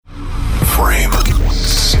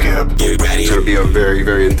Get ready. It's going to be a very,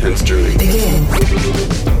 very intense journey. Begin.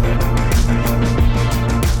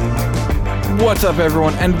 What's up,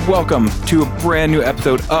 everyone, and welcome to a brand new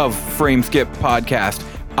episode of Frame Skip Podcast.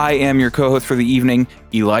 I am your co-host for the evening,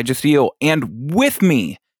 Elijah Steele, and with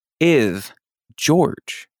me is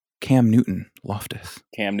George Cam Newton Loftus.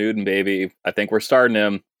 Cam Newton, baby. I think we're starting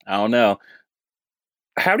him. I don't know.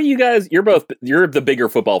 How do you guys? You're the bigger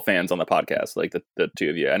football fans on the podcast, like the two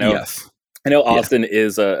of you. I know. Yes. I know Austin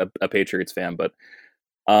is a Patriots fan, but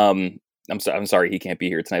I'm sorry he can't be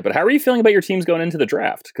here tonight. But how are you feeling about your teams going into the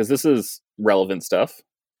draft? Because this is relevant stuff.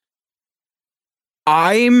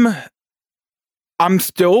 I'm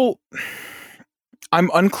unclear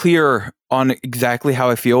on exactly how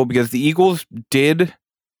I feel because the Eagles did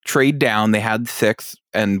trade down. They had 6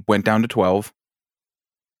 and went down to 12.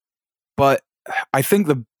 But I think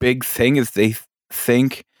the big thing is they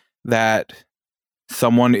think that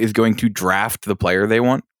someone is going to draft the player they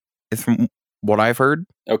want, is from what I've heard.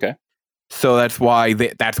 Okay. So that's why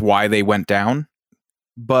they went down.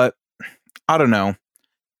 But I don't know.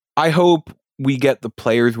 I hope we get the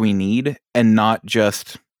players we need and not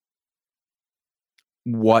just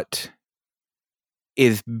what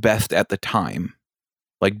is best at the time,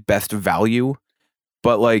 like best value.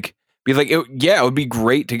 But it would be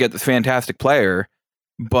great to get this fantastic player,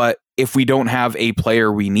 but if we don't have a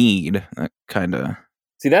player we need, that kind of...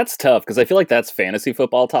 See, that's tough because I feel like that's fantasy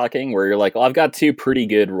football talking where you're like, oh, I've got 2 pretty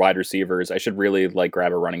good wide receivers. I should really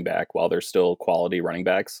grab a running back while there's still quality running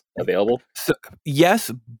backs available. So,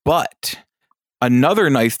 yes, but another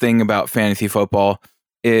nice thing about fantasy football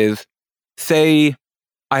is, say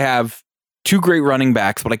I have 2 great running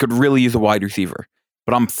backs, but I could really use a wide receiver.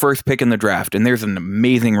 But I'm first pick in the draft, and there's an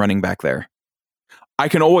amazing running back there. I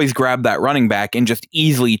can always grab that running back and just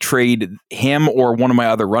easily trade him or one of my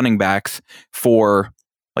other running backs for...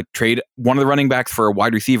 trade one of the running backs for a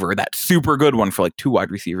wide receiver, that super good one for 2 wide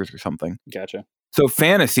receivers or something. Gotcha. So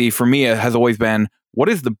fantasy for me has always been, what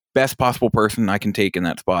is the best possible person I can take in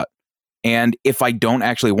that spot? And if I don't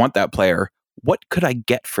actually want that player, what could I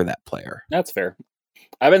get for that player? That's fair.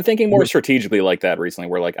 I've been thinking more strategically like that recently,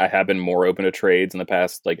 where I have been more open to trades in the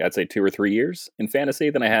past, I'd say 2 or 3 years in fantasy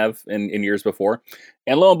than I have in years before.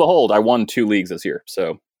 And lo and behold, I won 2 leagues this year.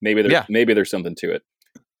 So maybe there's something to it.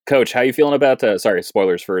 Coach, how are you feeling about, sorry,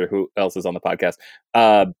 spoilers for who else is on the podcast.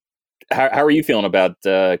 How are you feeling about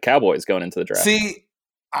Cowboys going into the draft? See,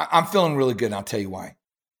 I'm feeling really good, and I'll tell you why.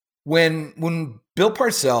 When Bill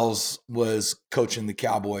Parcells was coaching the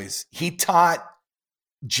Cowboys, he taught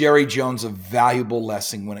Jerry Jones a valuable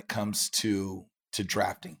lesson when it comes to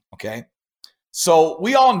drafting, okay? So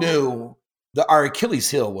we all knew that our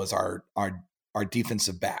Achilles heel was our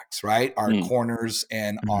defensive backs, right? Our corners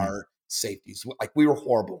and our safeties. We were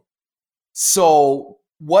horrible. So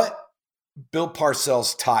what Bill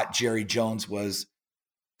Parcells taught Jerry Jones was,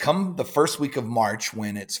 come the first week of March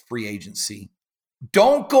when it's free agency,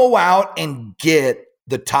 don't go out and get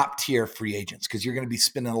the top tier free agents because you're going to be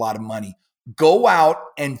spending a lot of money. Go out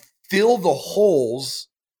and fill the holes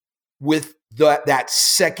with that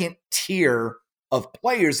second tier of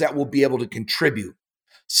players that will be able to contribute.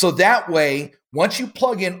 So that way, once you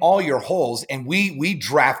plug in all your holes, and we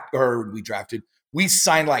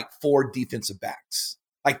signed 4 defensive backs.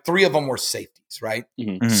 3 of them were safeties, right?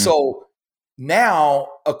 Mm-hmm. So now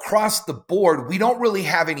across the board, we don't really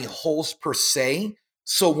have any holes per se.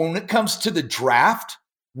 So when it comes to the draft,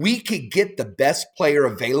 we could get the best player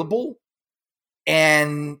available,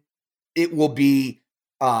 and it'll be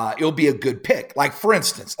a good pick. For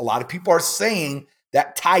instance, a lot of people are saying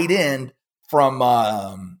that tight end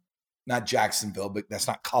from not Jacksonville, but that's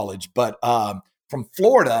not college, but from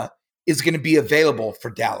Florida is going to be available for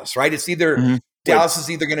Dallas, right? It's either Dallas is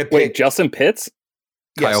either going to pick. Wait, Justin Pitts?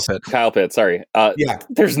 Yes. Kyle Pitts, sorry. Yeah.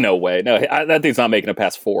 There's no way. No, that thing's not making it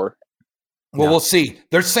past 4. Well, We'll see.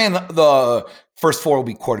 They're saying the first 4 will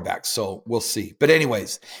be quarterbacks, so we'll see. But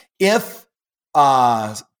anyways, if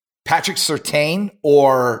Patrick Surtain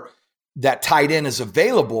or that tight end is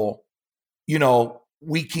available,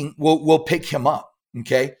 we'll pick him up.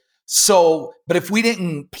 Okay. So, but if we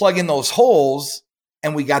didn't plug in those holes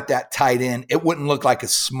and we got that tight end, it wouldn't look like a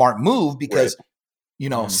smart move because,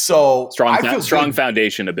 so strong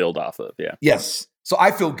foundation to build off of. Yeah. Yes. So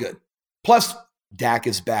I feel good. Plus Dak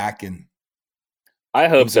is back, and I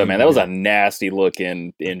hope so, man. That was a nasty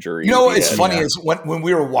looking injury. What's funny is when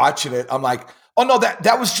we were watching it, I'm like, oh no,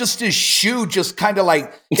 that was just his shoe, just kind of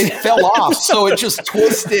it fell off, so it just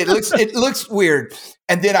twisted. It looks weird.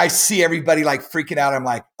 And then I see everybody freaking out. I'm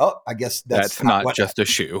like, oh, I guess that's not just a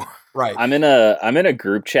shoe, right? I'm in a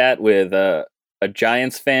group chat with a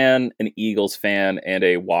Giants fan, an Eagles fan, and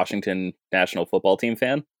a Washington National Football Team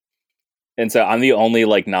fan. And so I'm the only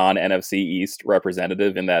like non NFC East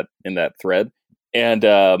representative in that thread. And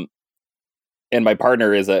my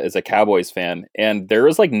partner is a Cowboys fan, and there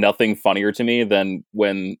was like nothing funnier to me than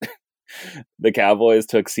when the Cowboys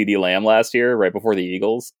took CeeDee Lamb last year, right before the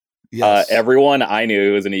Eagles. Yes. Everyone I knew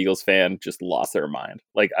who was an Eagles fan just lost their mind.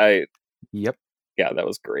 Yep. Yeah, that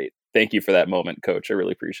was great. Thank you for that moment, Coach. I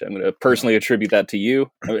really appreciate it. I'm going to personally attribute that to you.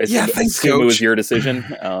 Yeah, thanks, assume it was Coach. your decision.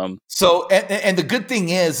 So, and the good thing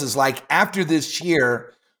is like after this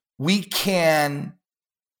year, we can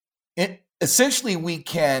essentially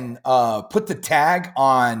put the tag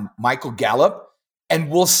on Michael Gallup, and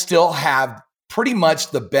we'll still have pretty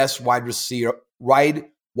much the best wide receiver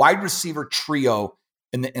trio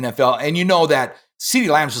in the NFL. And you know that CeeDee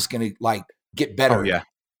Lamb's just going to like get better. Oh, yeah.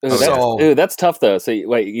 That's tough though. So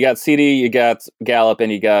wait, you got CD, you got Gallup,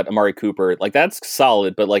 and you got Amari Cooper. Like that's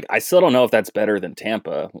solid, but like I still don't know if that's better than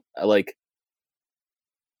Tampa.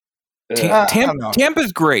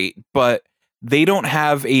 Tampa's great, but they don't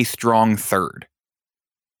have a strong third.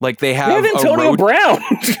 Like they have Antonio Brown.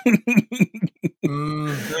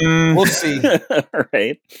 We'll see. All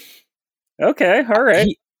right. Okay. All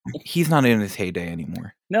right. He's not in his heyday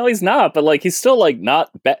anymore. No, he's not. But like, he's still like not.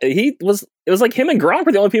 It was like him and Gronk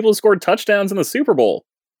were the only people who scored touchdowns in the Super Bowl.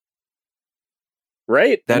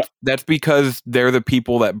 Right. That's because they're the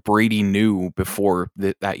people that Brady knew before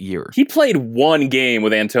that year. He played one game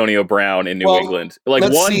with Antonio Brown in New England, like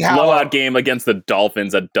one blowout game against the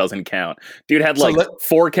Dolphins that doesn't count. Dude had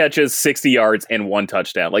 4 catches, 60 yards, and 1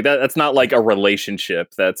 touchdown. Like that's not like a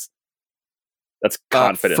relationship. That's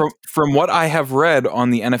confident. From what I have read on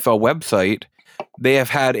the NFL website, they have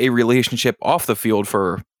had a relationship off the field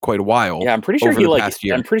for quite a while. Yeah, I'm pretty sure he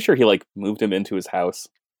like moved him into his house.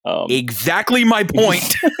 Exactly my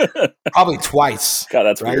point. Probably twice. God,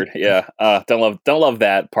 that's right? Weird. Yeah, don't love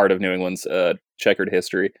that part of New England's checkered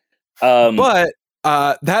history. But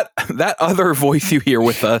that other voice you hear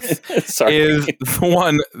with us is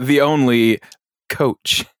the only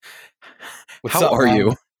Coach. How are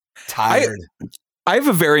you? Tired. I have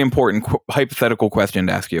a very important hypothetical question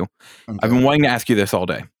to ask you. Okay. I've been wanting to ask you this all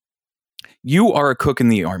day. You are a cook in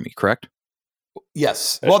the Army, correct?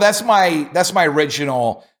 Yes. Well, that's my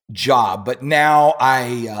original job, but now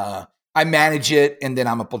I manage it, and then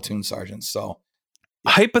I'm a platoon sergeant. So,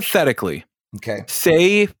 hypothetically, okay,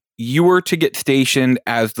 say you were to get stationed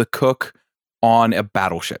as the cook on a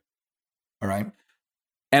battleship. All right.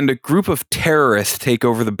 And a group of terrorists take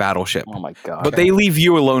over the battleship. Oh my God. But they leave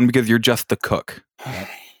you alone because you're just the cook.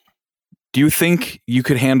 Do you think you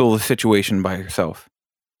could handle the situation by yourself?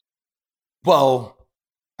 Well,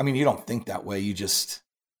 I mean, you don't think that way. You just,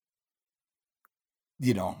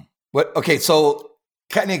 what? Okay. So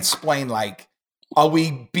kind of explain, like, are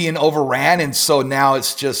we being overran? And so now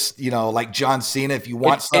it's just, like John Cena, if you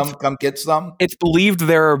want come get some. It's believed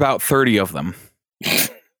there are about 30 of them.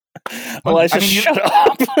 Well, shut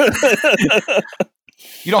up.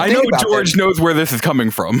 You don't. I know George knows where this is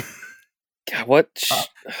coming from. God, what?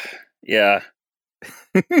 Yeah.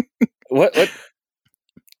 What?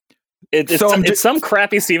 It's some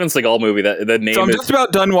crappy Steven Seagal movie that the name. So I'm just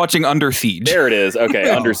about done watching Under Siege. There it is.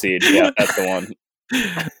 Okay, Under Siege. Yeah, that's the one.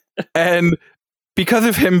 And because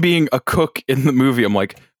of him being a cook in the movie, I'm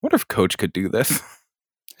like, what if Coach could do this?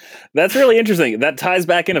 That's really interesting. That ties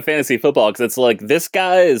back into fantasy football because it's like this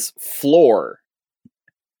guy's floor,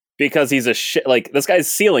 because he's this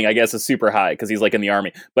guy's ceiling, I guess, is super high because he's like in the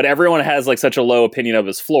Army. But everyone has like such a low opinion of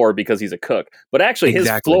his floor because he's a cook. But actually, his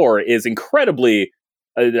floor is incredibly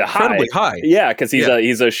high. Yeah, because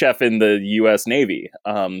he's a chef in the U.S. Navy.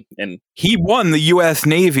 And he won the U.S.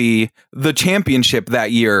 Navy the championship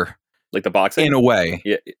that year, like the boxing, in a way.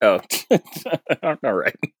 Yeah. Oh, all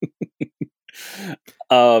right.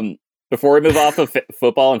 Before we move off of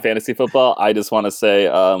football and fantasy football, I just want to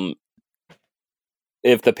say,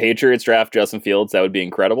 if the Patriots draft Justin Fields, that would be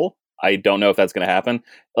incredible. I don't know if that's going to happen.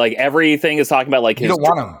 Like everything is talking about, like you don't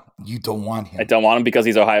want him. You don't want him. I don't want him because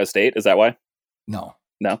he's Ohio State. Is that why? No.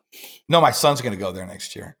 My son's going to go there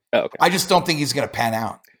next year. Oh, okay. I just don't think he's going to pan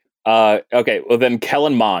out. Okay. Well, then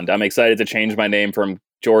Kellen Mond. I'm excited to change my name from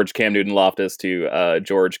George Cam Newton Loftus to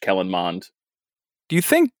George Kellen Mond. Do you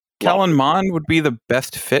think Kellen Mond would be the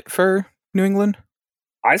best fit for New England?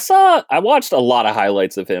 I watched a lot of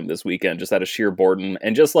highlights of him this weekend, just out of sheer boredom,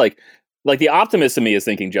 and just like the optimist in me is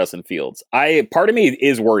thinking Justin Fields. Part of me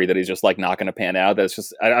is worried that he's just like not going to pan out. That's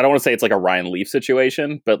just, I don't want to say it's like a Ryan Leaf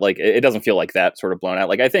situation, but like it doesn't feel like that sort of blown out.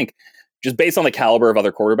 Like I think just based on the caliber of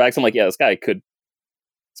other quarterbacks, I'm like, yeah, this guy could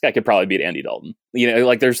probably beat Andy Dalton.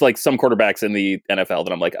 Like there's like some quarterbacks in the NFL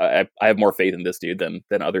that I'm like, I have more faith in this dude than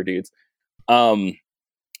other dudes.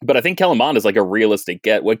 But I think Kellen Mond is like a realistic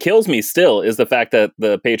get. What kills me still is the fact that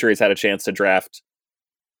the Patriots had a chance to draft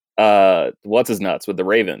what's his nuts with the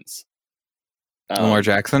Ravens. Lamar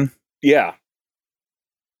Jackson? Yeah.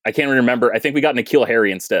 I can't remember. I think we got N'Keal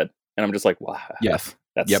Harry instead. And I'm just like, wow. Yes.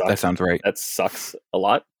 That Yep, sucks. that sounds right. That sucks a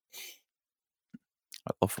lot.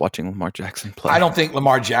 I love watching Lamar Jackson play. I don't think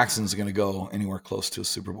Lamar Jackson's going to go anywhere close to a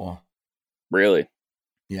Super Bowl. Really?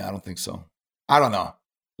 Yeah, I don't think so. I don't know.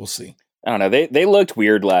 We'll see. I don't know. They looked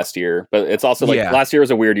weird last year, but it's also like last year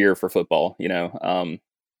was a weird year for football, you know.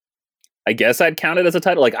 I guess I'd count it as a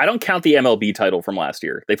title. Like I don't count the MLB title from last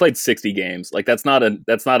year. They played 60 games. Like that's not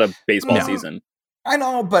a baseball season. I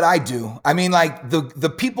know, but I do. I mean, like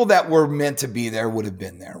the people that were meant to be there would have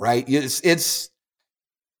been there, right? It's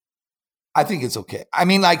I think it's okay. I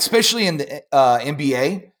mean, like especially in the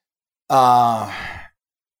NBA,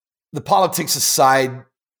 the politics aside,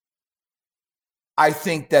 I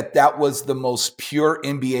think that was the most pure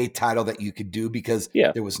NBA title that you could do because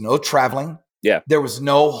there was no traveling. Yeah. There was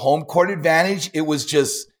no home court advantage. It was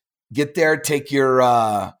just get there, take your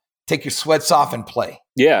sweats off and play.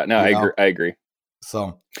 Yeah, no, I agree.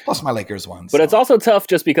 So plus my Lakers won. But it's also tough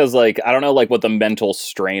just because like I don't know like what the mental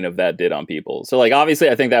strain of that did on people. So like obviously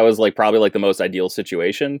I think that was like probably like the most ideal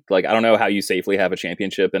situation. Like I don't know how you safely have a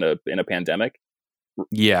championship in a pandemic.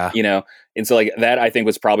 Yeah. You know, and so like that I think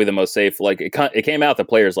was probably the most safe. Like it came out the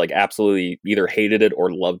players like absolutely either hated it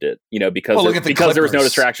or loved it, you know, because there was no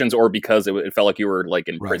distractions or because it felt like you were like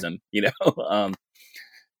in prison, you know.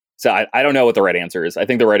 So I don't know what the right answer is. I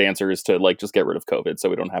think the right answer is to like just get rid of COVID so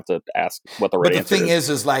we don't have to ask what the right answer is. But the thing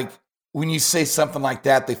is like when you say something like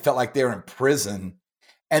that, they felt like they were in prison.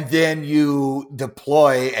 And then you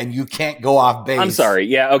deploy and you can't go off base. I'm sorry.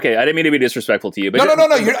 Yeah. Okay. I didn't mean to be disrespectful to you. But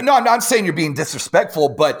No. I'm not saying you're being disrespectful,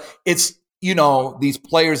 but it's, you know, these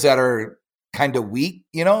players that are kind of weak,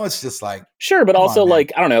 you know, it's just like. Sure. But also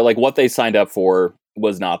like, I don't know, like what they signed up for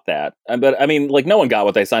was not that. But I mean, like no one got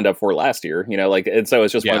what they signed up for last year, you know, like, and so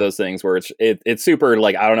it's just one of those things where it's super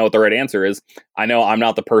like, I don't know what the right answer is. I know I'm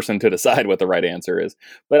not the person to decide what the right answer is,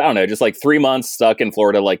 but I don't know, just like 3 months stuck in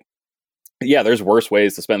Florida, like, yeah, there's worse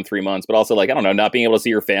ways to spend 3 months, but also like, I don't know, not being able to see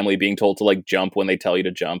your family, being told to like jump when they tell you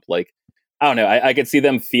to jump. Like, I don't know. I could see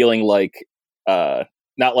them feeling like,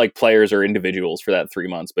 not like players or individuals for that 3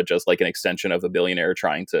 months, but just like an extension of a billionaire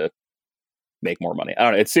trying to make more money. I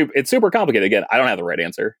don't know. It's super complicated. Again, I don't have the right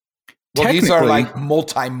answer. Well, these are like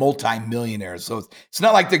multi-millionaires. So it's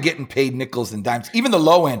not like they're getting paid nickels and dimes. Even the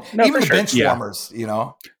low end, even the bench warmers, you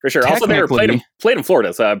know. For sure. Also, they were played in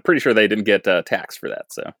Florida, so I'm pretty sure they didn't get taxed for that.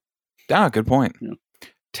 So. Ah, good point. Yeah.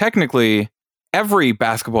 Technically, every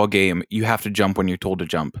basketball game, you have to jump when you're told to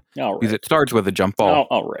jump. All right. Because it starts with a jump ball.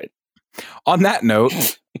 All right. On that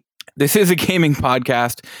note, this is a gaming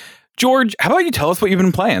podcast. George, how about you tell us what you've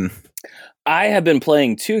been playing? I have been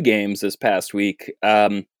playing 2 games this past week.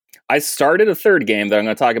 I started a third game that I'm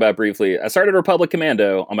going to talk about briefly. I started Republic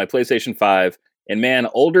Commando on my PlayStation 5. And man,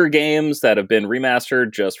 older games that have been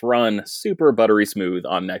remastered just run super buttery smooth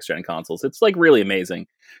on next-gen consoles. It's like really amazing.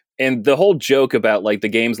 And the whole joke about like the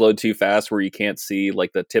games load too fast where you can't see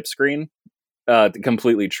like the tip screen,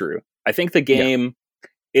 completely true. I think the game,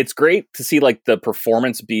 it's great to see like the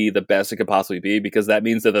performance be the best it could possibly be, because that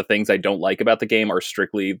means that the things I don't like about the game are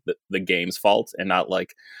strictly the game's fault and not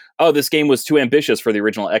like, oh, this game was too ambitious for the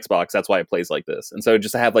original Xbox, that's why it plays like this. And so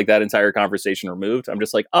just to have like that entire conversation removed, I'm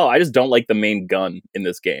just like, oh, I just don't like the main gun in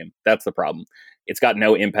this game. That's the problem. It's got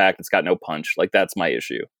no impact. It's got no punch. Like, that's my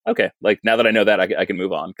issue. Okay. Like, now that I know that, I can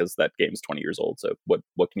move on because that game's 20 years old. So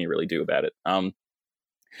what can you really do about it?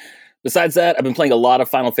 Besides that, I've been playing a lot of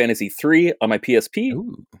Final Fantasy 3 on my PSP.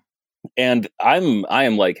 Ooh. And I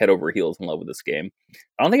am like head over heels in love with this game.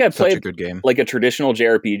 I don't think I've played a good game. Like a traditional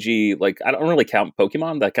JRPG. Like, I don't really count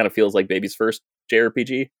Pokemon. That kind of feels like baby's first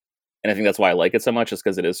JRPG. And I think that's why I like it so much, is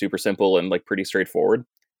because it is super simple and like pretty straightforward.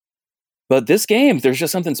 But this game, there's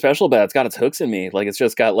just something special about it. It's got its hooks in me. Like, it's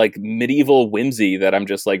just got like medieval whimsy that I'm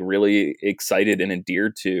just like really excited and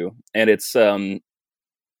endeared to. And it's kind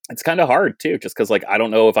of hard too, just because like I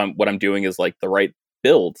don't know if what I'm doing is like the right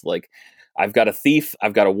build. Like, I've got a thief,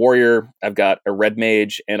 I've got a warrior, I've got a red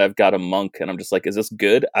mage, and I've got a monk. And I'm just like, is this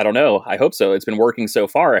good? I don't know. I hope so. It's been working so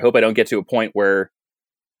far. I hope I don't get to a point where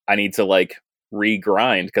I need to like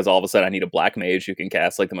regrind because all of a sudden I need a black mage who can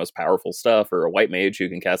cast like the most powerful stuff, or a white mage who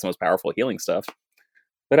can cast the most powerful healing stuff.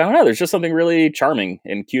 But I don't know. There's just something really charming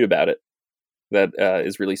and cute about it that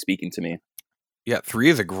is really speaking to me. Yeah, 3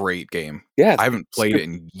 is a great game. Yeah, I haven't played it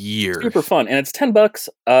in years. Super fun, and it's $10.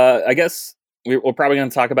 I guess we're probably going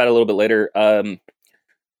to talk about it a little bit later.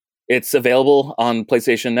 It's available on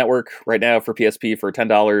PlayStation Network right now for PSP for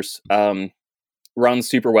 $10. Runs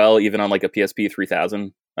super well, even on like a PSP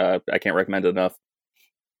 3000. I can't recommend it enough.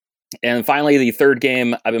 And finally, the third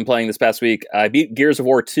game I've been playing this past week, I beat Gears of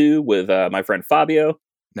War 2 with my friend Fabio.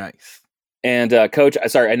 Nice. And Coach,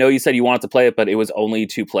 sorry, I know you said you wanted to play it, but it was only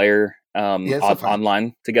 2-player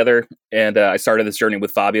online together. And I started this journey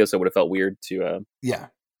with Fabio, so it would have felt weird to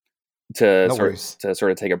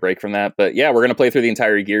sort of take a break from that. But yeah, we're going to play through the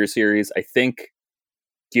entire Gears series. I think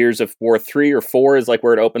Gears of War 3 or 4 is like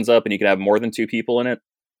where it opens up and you can have more than 2 people in it.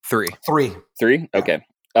 3. 3? Okay.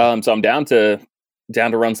 So I'm down to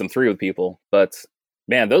run some 3 with people. But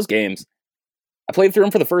man, those games, I played through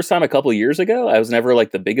them for the first time a couple of years ago. I was never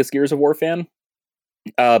like the biggest Gears of War fan.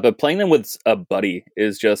 But playing them with a buddy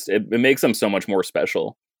is just, it makes them so much more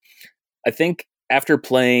special. I think after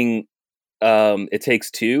playing It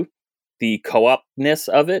Takes Two, the co-opness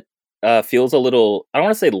of it feels a little, I don't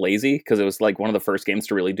want to say lazy, because it was like one of the first games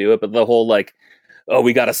to really do it, but the whole like, oh,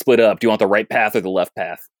 we got to split up. Do you want the right path or the left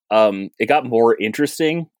path? It got more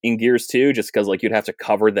interesting in Gears 2 just because like you'd have to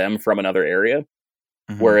cover them from another area.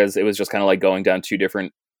 Mm-hmm. Whereas it was just kind of like going down 2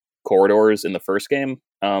 different corridors in the first game.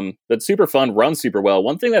 But super fun, runs super well.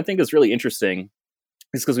 One thing that I think is really interesting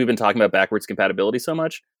is because we've been talking about backwards compatibility so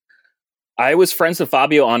much. I was friends with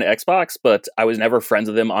Fabio on Xbox, but I was never friends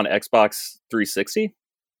with him on Xbox 360.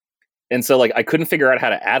 And so like I couldn't figure out how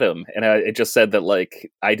to add him. And it just said that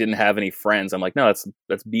like I didn't have any friends. I'm like, no,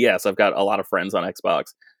 that's BS. I've got a lot of friends on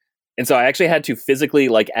Xbox. And so I actually had to physically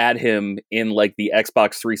like add him in like the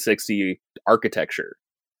Xbox 360 architecture.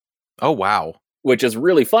 Oh, wow. Which is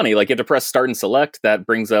really funny. Like you have to press start and select. That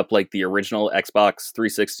brings up like the original Xbox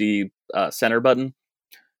 360 center button,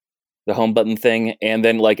 the home button thing. And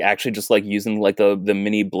then like actually just like using like the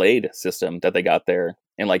mini blade system that they got there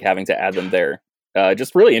and like having to add them there.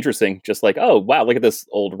 Just really interesting. Just like, oh, wow, look at this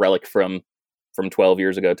old relic from 12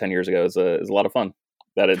 years ago, 10 years ago is a lot of fun.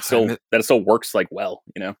 That it still works like well,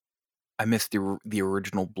 you know. I missed the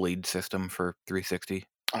original blade system for 360.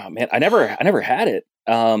 Oh man, I never had it.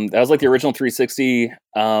 That was like the original 360.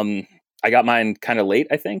 I got mine kind of late,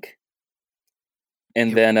 I think.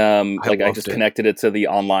 And then I just connected it to the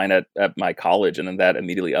online at my college, and then that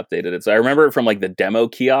immediately updated it. So I remember it from like the demo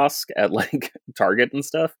kiosk at like Target and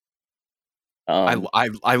stuff. I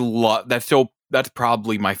love that. That's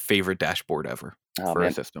probably my favorite dashboard ever for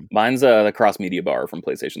a system. Mine's the cross media bar from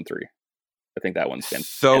PlayStation 3. I think that one's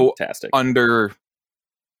fantastic. Underappreciated.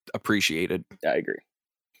 I agree.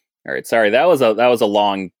 All right, sorry. That was a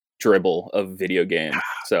long dribble of video game.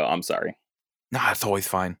 So I'm sorry. Nah, it's always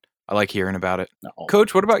fine. I like hearing about it. No.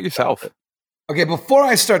 Coach, what about yourself? Okay, before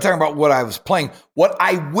I start talking about what I was playing, what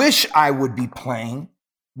I wish I would be playing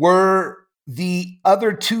were the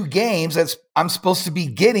other 2 games that I'm supposed to be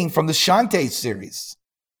getting from the Shantae series.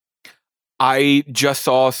 I just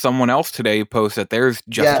saw someone else today post that theirs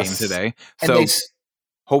just came today. So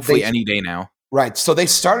hopefully any day now. Right. So they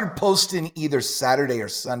started posting either Saturday or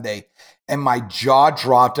Sunday, and my jaw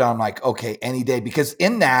dropped. And I'm like, okay, any day. Because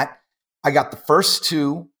in that, I got the first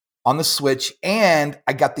 2 on the Switch, and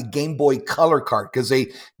I got the Game Boy Color card because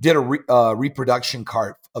they did a reproduction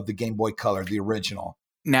card of the Game Boy Color, the original.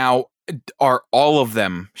 Now, are all of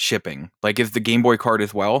them shipping? Like, is the Game Boy card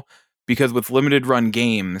as well? Because with limited run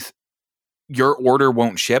games, your order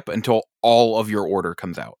won't ship until all of your order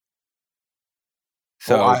comes out.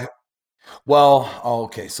 So,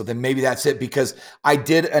 okay. So then maybe that's it, because I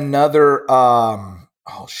did another.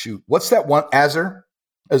 What's that one? Azure.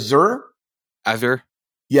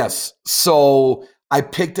 Yes. So I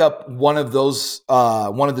picked up one of those.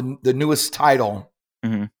 One of the newest title.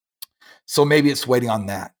 Mm-hmm. So maybe it's waiting on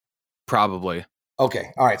that. Probably.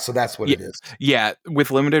 Okay. All right. So that's what it is. Yeah.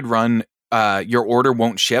 With limited run, your order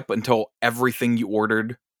won't ship until everything you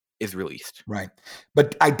ordered is released. Right.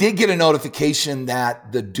 But I did get a notification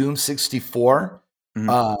that the Doom 64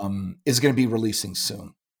 is going to be releasing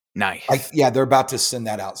soon. Nice. They're about to send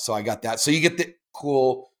that out. So I got that. So you get the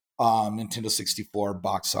cool Nintendo 64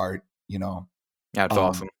 box art, you know. Yeah, it's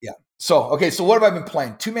awesome. Yeah. So, okay. So what have I been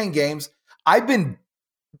playing? 2 main games. I've been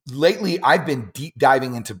deep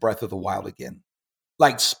diving into Breath of the Wild again.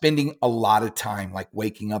 Like spending a lot of time, like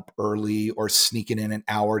waking up early or sneaking in an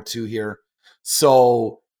hour or 2 here.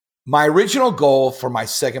 So my original goal for my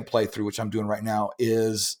second playthrough, which I'm doing right now,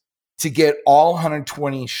 is to get all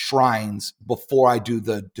 120 shrines before I do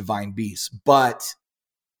the Divine Beast. But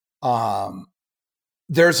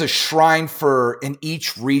there's a shrine in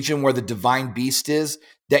each region where the Divine Beast is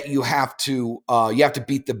that you have to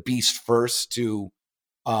beat the beast first to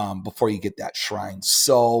before you get that shrine.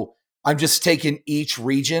 So I'm just taking each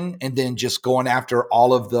region and then just going after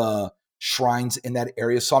all of the shrines in that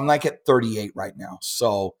area. So I'm like at 38 right now.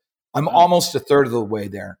 So I'm almost a third of the way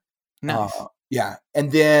there. Nice. Yeah.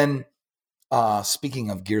 And then speaking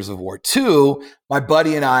of Gears of War 2, my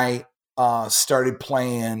buddy and I started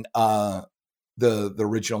playing the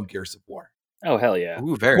original Gears of War. Oh hell yeah!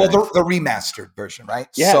 Ooh, very Well, nice. the remastered version, right?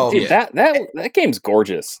 Yeah, So, dude, that game's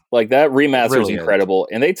gorgeous. Like that remaster's really is. incredible,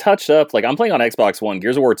 and they touched up. Like I'm playing on Xbox One.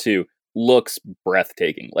 Gears of War 2 looks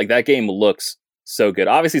breathtaking. Like that game looks so good.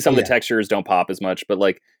 Obviously, some of the textures don't pop as much, but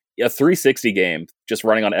like a 360 game just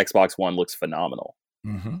running on Xbox One looks phenomenal.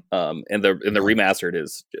 mm-hmm. And the remastered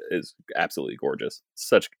is absolutely gorgeous.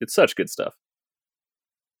 It's such good stuff.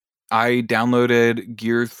 I downloaded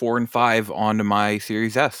Gears 4 and 5 onto my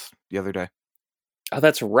Series S the other day. Oh,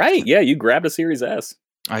 that's right. Yeah, you grabbed a Series S.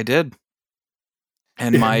 I did.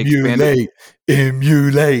 And my expanded...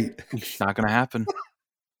 Emulate. It's not going to happen.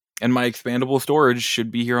 And my expandable storage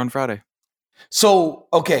should be here on Friday. So,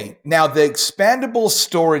 okay, now the expandable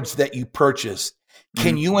storage that you purchased,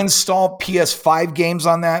 can you install PS5 games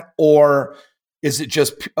on that? Or is it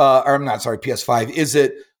just, or I'm not sorry, PS5. Is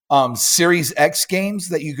it Series X games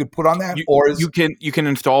that you could put on that? You can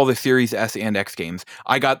install the Series S and X games.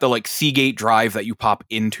 I got the like Seagate drive that you pop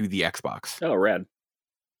into the Xbox. Oh, rad.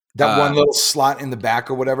 That one little slot in the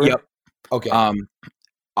back or whatever? Yep. Okay.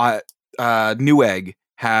 Newegg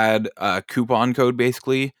had a coupon code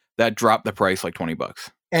basically that dropped the price like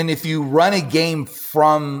 $20. And if you run a game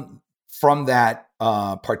from that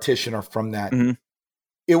partition or from that,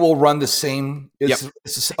 it will run the same. It's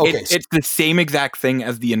the same exact thing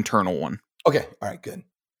as the internal one. Okay. All right. Good.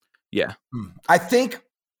 Yeah.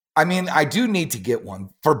 I do need to get one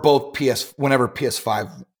for both whenever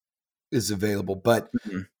PS5 is available. But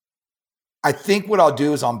I think what I'll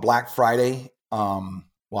do is on Black Friday,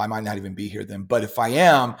 well, I might not even be here then, but if I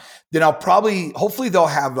am, then I'll hopefully they'll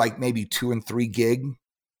have like maybe 2 and 3 gig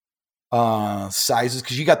sizes,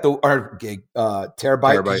 because you got terabyte.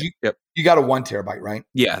 You got a 1 terabyte, right?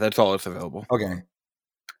 Yeah, that's all that's available. Okay.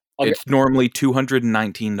 It's normally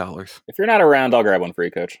 $219. If you're not around, I'll grab one for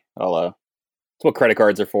you, Coach. It's what credit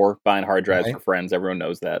cards are for. Buying hard drives for friends. Everyone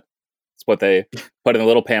knows that. It's what they put in a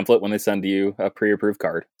little pamphlet when they send you a pre-approved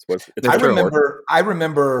card. I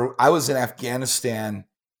remember I was in Afghanistan,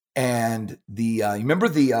 and you remember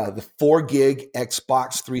the 4 gig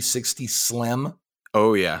Xbox 360 Slim?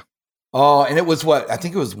 Oh yeah. Oh, and it was I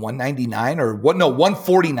think it was $199 or what? No,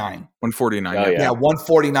 $149. $149. Oh, yeah,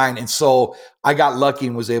 $149. And so I got lucky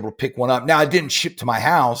and was able to pick one up. Now, it didn't ship to my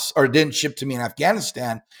house, or it didn't ship to me in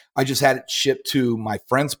Afghanistan. I just had it shipped to my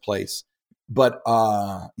friend's place. But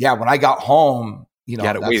when I got home, you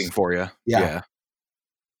had it waiting for you. Yeah.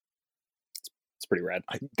 It's pretty rad.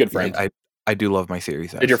 Good friend. I do love my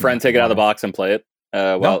Series S. Did your friend take it out of the box and play it?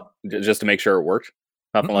 Just to make sure it worked?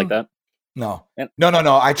 Nothing like that? No.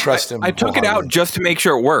 I trust him. I took it out just to make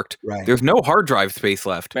sure it worked. Right. There's no hard drive space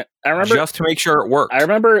left. I remember just to make sure it worked. I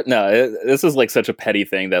remember. This is like such a petty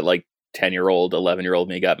thing that like 10-year-old, 11-year-old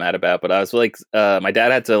me got mad about. But I was like, my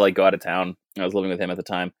dad had to like go out of town. I was living with him at the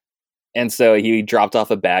time, and so he dropped off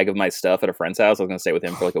a bag of my stuff at a friend's house. I was going to stay with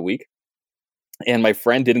him for like a week, and my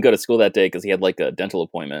friend didn't go to school that day because he had like a dental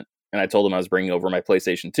appointment. And I told him I was bringing over my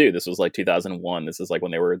PlayStation 2. This was like 2001. This is like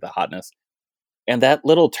when they were the hotness. And that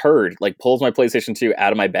little turd like pulls my PlayStation 2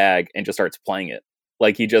 out of my bag and just starts playing it.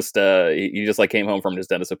 Like he just like came home from his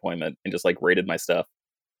dentist appointment and just like raided my stuff.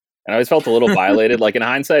 And I always felt a little violated. Like in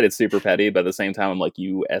hindsight, it's super petty, but at the same time, I'm like,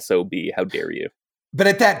 you SOB, how dare you? But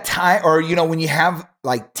at that time, or when you have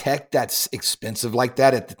like tech that's expensive like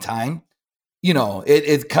that at the time,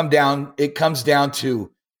 it comes down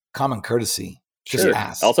to common courtesy. Just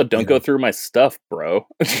ask. Also, don't go through my stuff, bro.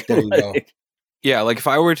 There you go. Yeah, like if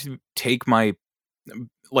I were to take my,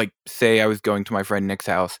 like, say I was going to my friend Nick's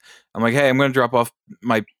house, I'm like, hey, I'm going to drop off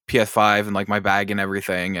my PS5 and like my bag and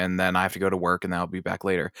everything, and then I have to go to work, and then I'll be back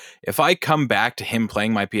later. If I come back to him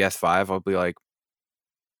playing my PS5, I'll be like,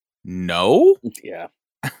 no? Yeah.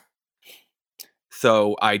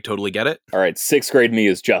 So I totally get it. All right, 6th grade me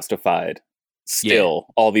is justified. Still,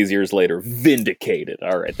 all these years later, vindicated.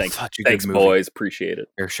 All right, thanks, boys. Appreciate it.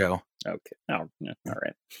 Fair show. Okay. Oh, yeah. All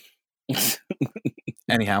right.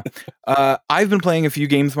 Anyhow, I've been playing a few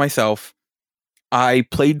games myself. I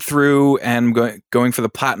played through and going for the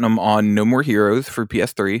platinum on No More Heroes for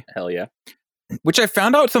PS3. Hell yeah. Which I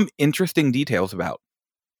found out some interesting details about.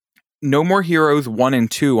 No More Heroes 1 and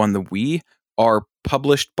 2 on the Wii are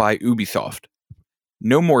published by Ubisoft.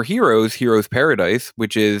 No More Heroes, Heroes Paradise,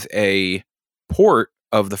 which is a port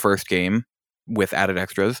of the first game with added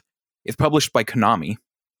extras, is published by Konami.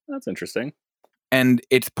 That's interesting. And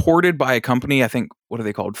it's ported by a company, I think, what are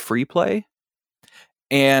they called? Free Play?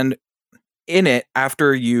 And in it,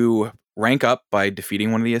 after you rank up by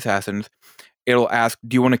defeating one of the assassins, it'll ask,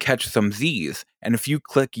 do you want to catch some Z's? And if you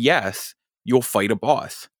click yes, you'll fight a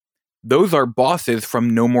boss. those are bosses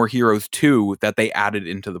from No More Heroes 2 that they added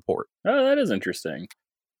into the port. Oh, that is interesting.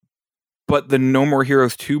 But the No More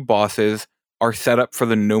Heroes 2 bosses are set up for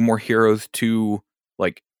the No More Heroes 2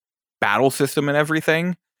 like battle system and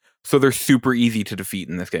everything. So they're super easy to defeat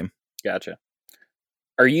in this game. Gotcha.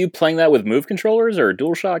 Are you playing that with Move controllers or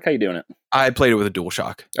DualShock? How you doing it? I played it with a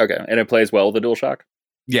DualShock. Okay, and it plays well with the DualShock?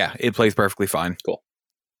 Yeah, it plays perfectly fine. Cool.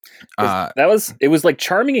 It was like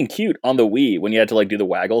charming and cute on the Wii when you had to like do the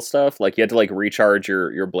waggle stuff. Like you had to like recharge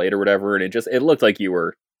your blade or whatever, and it looked like you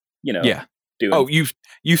were, yeah. doing. Oh,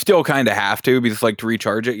 you still kind of have to, because like to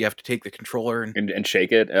recharge it, you have to take the controller and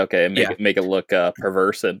shake it. Okay, and make it look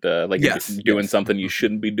perverse and like you're doing something you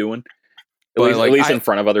shouldn't be doing. At least in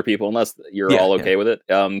front of other people, unless you're all okay with it.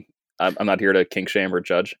 I'm not here to kink shame or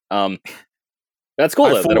judge. That's cool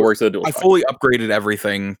that it works with the DualShock. I fully upgraded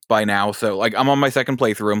everything by now, so like I'm on my second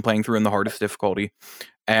playthrough. I'm playing through in the hardest difficulty,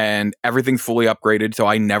 and everything's fully upgraded, so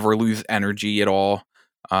I never lose energy at all.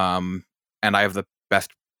 And I have the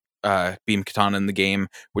best beam katana in the game,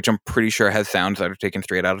 which I'm pretty sure has sounds that are taken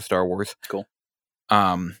straight out of Star Wars. Cool.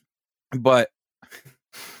 But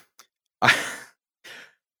I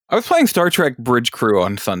was playing Star Trek Bridge Crew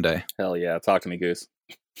on Sunday. Hell yeah. Talk to me, Goose.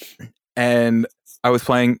 And I was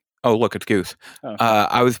playing... Oh, look, it's Goose. Oh.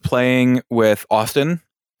 I was playing with Austin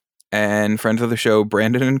and friends of the show,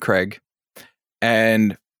 Brandon and Craig.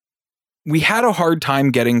 And we had a hard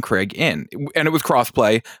time getting Craig in. And it was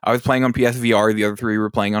crossplay. I was playing on PSVR. The other three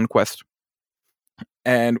were playing on Quest.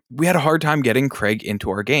 And we had a hard time getting Craig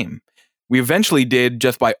into our game. We eventually did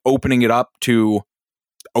just by opening it up to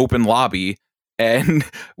open lobby. And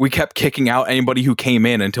we kept kicking out anybody who came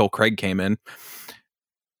in until Craig came in.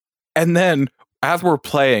 And then, as we're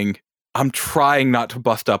playing, I'm trying not to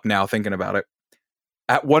bust up now thinking about it.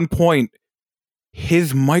 At one point,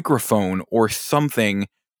 his microphone or something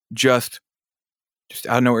just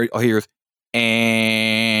I don't know, all he hears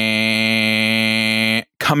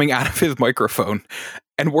coming out of his microphone.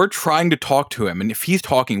 And we're trying to talk to him. And if he's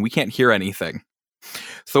talking, we can't hear anything.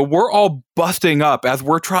 So we're all busting up as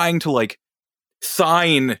we're trying to like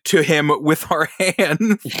sign to him with our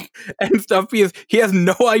hands and stuff, because he has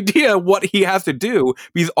no idea what he has to do,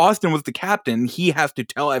 because Austin was the captain. He has to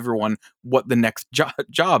tell everyone what the next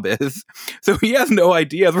job is. So he has no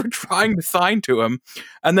idea. We're trying to sign to him.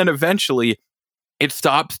 And then eventually it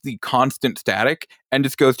stops the constant static and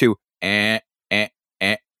just goes to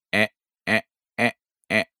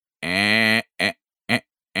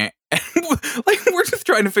like we're just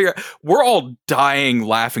trying to figure out. We're all dying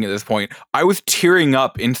laughing at this point. I was tearing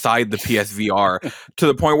up inside the PSVR to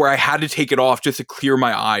the point where I had to take it off just to clear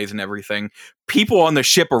my eyes and everything. People on the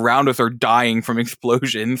ship around us are dying from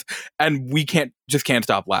explosions, and we can't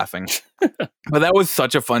stop laughing. But that was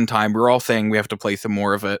such a fun time. We were all saying we have to play some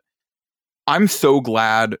more of it. I'm so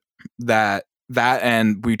glad that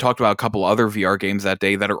and we talked about a couple other VR games that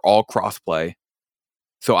day that are all crossplay.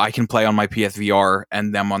 So I can play on my PSVR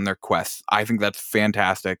and them on their Quest. I think that's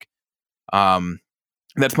fantastic.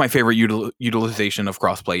 That's my favorite utilization of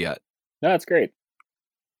crossplay yet. No, that's great.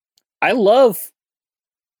 I love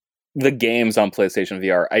the games on PlayStation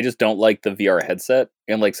VR. I just don't like the VR headset.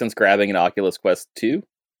 And like since grabbing an Oculus Quest 2,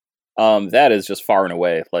 that is just far and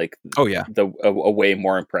away like a way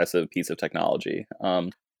more impressive piece of technology.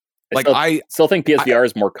 I still think PSVR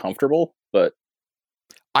is more comfortable, but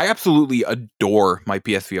I absolutely adore my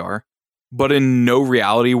PSVR, but in no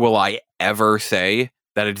reality will I ever say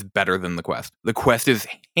that it's better than the Quest. The Quest is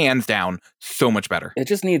hands down so much better. It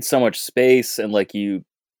just needs so much space, and like the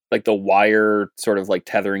wire sort of like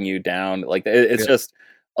tethering you down. Like it's just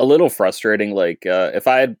a little frustrating. Like if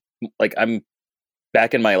I had I'm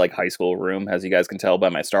back in my like high school room, as you guys can tell by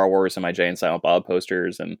my Star Wars and my Jay and Silent Bob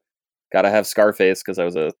posters, and gotta have Scarface because I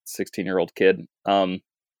was a 16-year-old kid.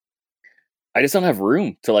 I just don't have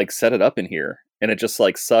room to like set it up in here. And it just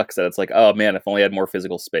like sucks that it's like, oh man, if only I had more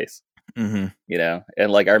physical space, you know?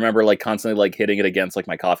 And like, I remember like constantly like hitting it against like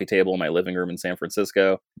my coffee table in my living room in San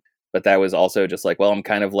Francisco. But that was also just like, well, I'm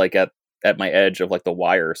kind of like at my edge of like the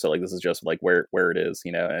wire. So like, this is just like where it is,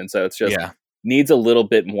 you know? And so it's just needs a little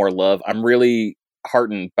bit more love. I'm really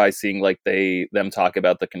heartened by seeing like them talk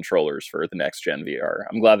about the controllers for the next gen VR.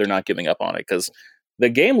 I'm glad they're not giving up on it, because the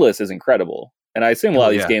game list is incredible. And I assume a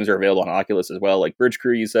lot of these games are available on Oculus as well, like Bridge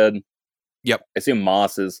Crew, you said. Yep. I assume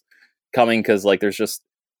Moss is coming because like there's just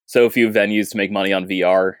so few venues to make money on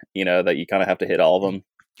VR, you know, that you kind of have to hit all of them.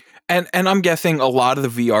 And I'm guessing a lot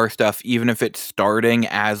of the VR stuff, even if it's starting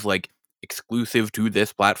as like exclusive to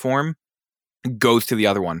this platform, goes to the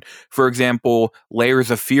other one. For example, Layers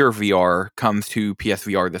of Fear VR comes to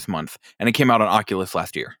PSVR this month, and it came out on Oculus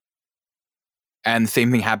last year. And the same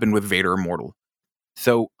thing happened with Vader Immortal.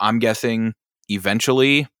 So I'm guessing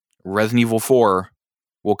eventually Resident Evil 4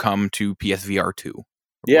 will come to PSVR 2.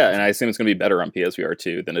 Yeah, and I assume it's going to be better on PSVR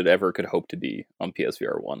 2 than it ever could hope to be on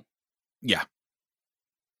PSVR 1. Yeah.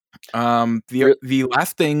 The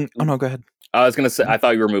last thing. Oh no, go ahead. I was going to say, I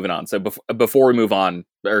thought you were moving on. So before we move on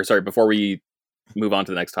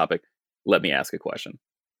to the next topic, let me ask a question.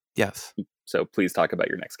 Yes. So please talk about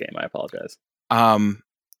your next game. I apologize.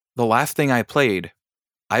 The last thing I played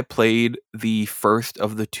the first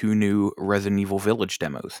of the 2 new Resident Evil Village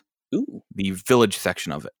demos. Ooh. The Village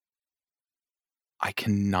section of it. I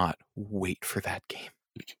cannot wait for that game.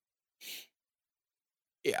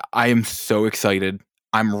 Yeah, I am so excited.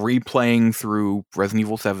 I'm replaying through Resident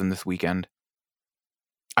Evil 7 this weekend.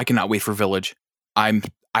 I cannot wait for Village. I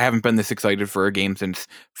haven't been this excited for a game since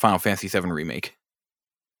Final Fantasy VII Remake.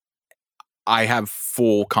 I have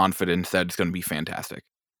full confidence that it's going to be fantastic.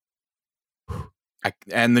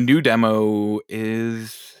 And the new demo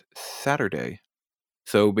is Saturday.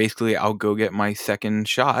 So basically, I'll go get my second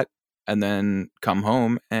shot and then come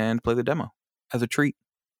home and play the demo as a treat.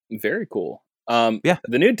 Very cool. Yeah.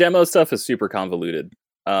 The new demo stuff is super convoluted.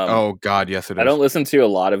 Oh, God, yes, it is. I don't listen to a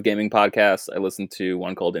lot of gaming podcasts. I listen to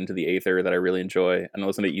one called Into the Aether that I really enjoy. And I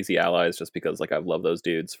listen to Easy Allies just because like I've loved those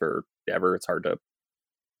dudes forever. It's hard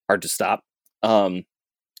to stop.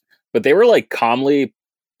 But they were like calmly,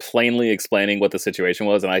 plainly explaining what the situation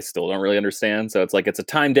was, and I still don't really understand. So it's like it's a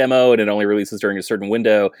time demo and it only releases during a certain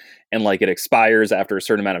window, and like it expires after a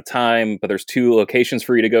certain amount of time, but there's 2 locations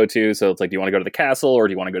for you to go to. So it's like, do you want to go to the castle or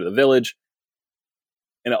do you want to go to the village?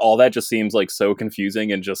 And all that just seems like so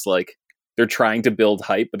confusing, and just like they're trying to build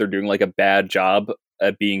hype, but they're doing like a bad job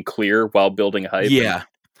at being clear while building hype. Yeah.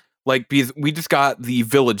 Like, because we just got the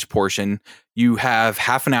village portion. You have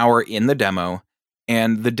half an hour in the demo,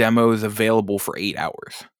 and the demo is available for 8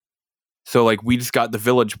 hours. So, like, we just got the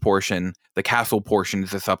village portion. The castle portion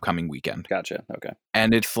is this upcoming weekend. Gotcha. Okay.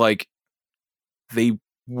 And it's like, they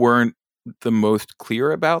weren't the most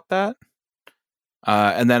clear about that.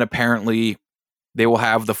 And then apparently, they will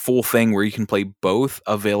have the full thing where you can play both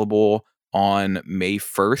available on May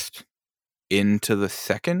 1st into the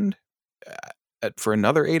 2nd. For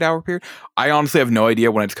another 8-hour period. I honestly have no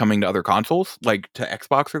idea when it's coming to other consoles, like to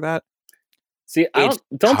Xbox or that. See,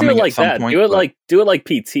 don't do it like that. Do it like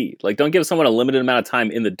PT. Like, don't give someone a limited amount of time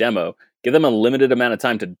in the demo. Give them a limited amount of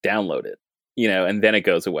time to download it, and then it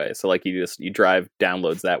goes away. So like you drive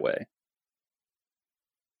downloads that way.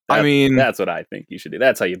 That's what I think you should do.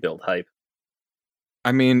 That's how you build hype.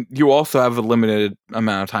 I mean, you also have a limited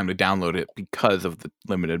amount of time to download it because of the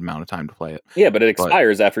limited amount of time to play it. Yeah, but it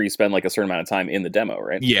expires after you spend like a certain amount of time in the demo,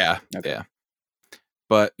 right? Yeah. Okay. Yeah.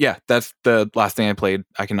 But yeah, that's the last thing I played.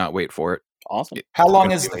 I cannot wait for it. Awesome. How long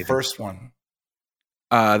is the first one?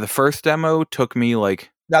 The first demo took me like...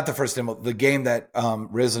 Not the first demo, the game that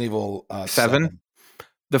Resident Evil 7.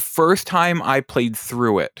 The first time I played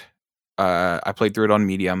through it, I played through it on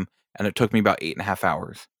medium, and it took me about 8.5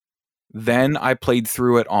 hours. Then I played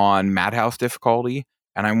through it on Madhouse difficulty,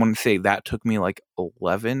 and I want to say that took me like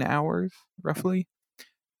 11 hours, roughly.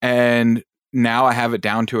 And now I have it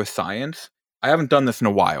down to a science. I haven't done this in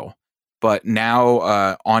a while, but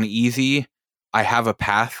now on easy, I have a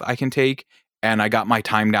path I can take, and I got my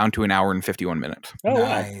time down to 1 hour and 51 minutes. Oh,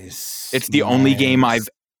 nice. It's the only game I've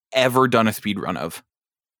ever done a speed run of.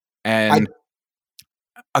 And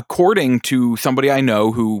according to somebody I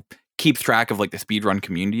know who keeps track of like the speedrun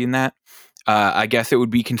community in that, I guess it would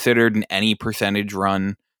be considered an any percentage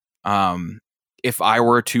run. If I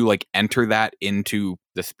were to like enter that into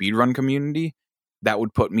the speedrun community, that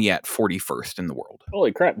would put me at 41st in the world.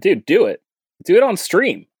 Holy crap, dude, do it on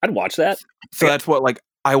stream. I'd watch that. So that's what like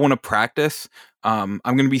I want to practice. I'm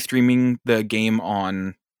going to be streaming the game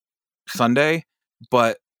on Sunday,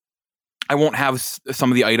 but I won't have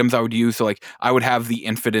some of the items I would use. So like I would have the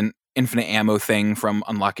infinite ammo thing from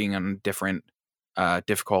unlocking on different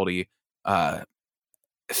difficulty.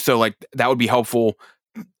 So like that would be helpful.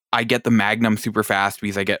 I get the Magnum super fast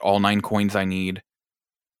because I get all 9 coins I need.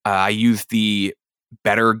 I use the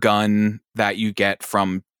better gun that you get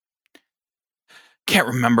from, can't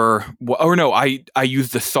remember. I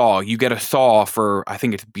use the saw. You get a saw for, I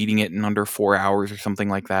think it's beating it in under 4 hours or something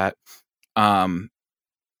like that.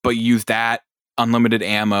 But you use that, unlimited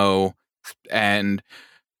ammo, and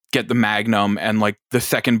get the Magnum, and like the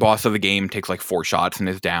second boss of the game takes like 4 shots and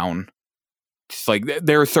is down. It's like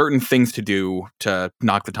there are certain things to do to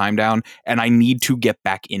knock the time down, and I need to get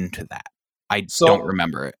back into that. I don't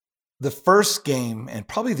remember it. The first game, and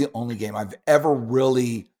probably the only game I've ever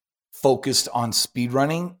really focused on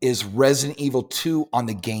speedrunning, is Resident Evil 2 on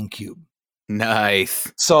the GameCube.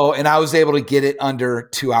 Nice. So, and I was able to get it under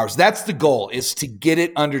 2 hours. That's the goal, is to get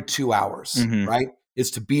it under 2 hours, right?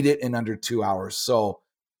 Is to beat it in under 2 hours. So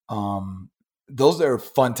those are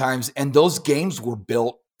fun times. And those games were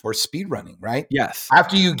built for speedrunning, right? Yes.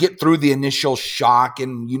 After you get through the initial shock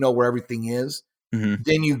and you know where everything is,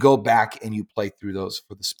 then you go back and you play through those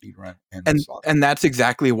for the speedrun. And that's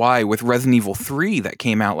exactly why with Resident Evil 3 that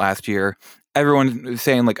came out last year, everyone was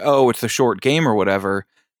saying like, oh, it's a short game or whatever.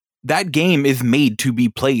 That game is made to be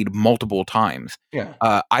played multiple times. Yeah.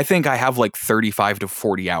 I think I have like 35 to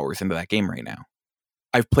 40 hours into that game right now.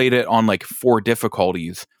 I've played it on like 4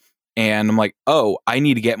 difficulties. And I'm like, oh, I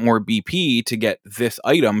need to get more BP to get this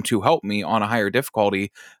item to help me on a higher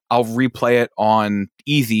difficulty. I'll replay it on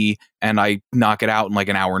easy and I knock it out in like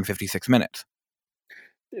an hour and 56 minutes.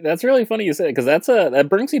 That's really funny you say it, because that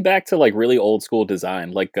brings me back to like really old school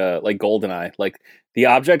design, like GoldenEye. Like the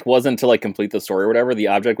object wasn't to like complete the story or whatever. The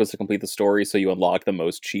object was to complete the story so you unlock the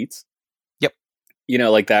most cheats. Yep. You know,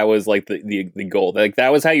 like that was like the goal. Like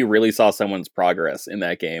that was how you really saw someone's progress in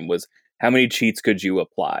that game, was how many cheats could you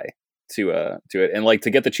apply to it. And like to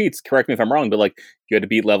get the cheats, correct me if I'm wrong, but like you had to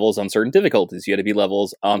beat levels on certain difficulties. You had to beat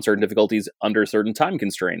levels on certain difficulties under certain time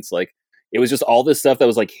constraints. Like it was just all this stuff that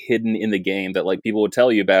was like hidden in the game that like people would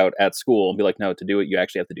tell you about at school and be like, no, to do it, you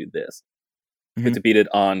actually have to do this. You have to beat it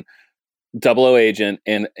on 00 Agent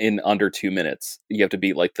in under 2 minutes. You have to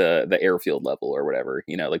beat like the airfield level or whatever,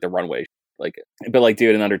 you know, like the runway. Like, but like do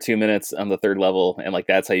it in under 2 minutes on the 3rd level, and like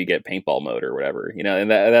that's how you get paintball mode or whatever, you know.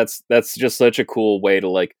 And that's just such a cool way to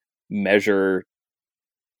like measure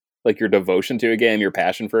like your devotion to a game, your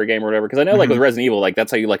passion for a game or whatever. Because I know like with Resident Evil, like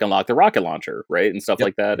that's how you like unlock the rocket launcher, right, and stuff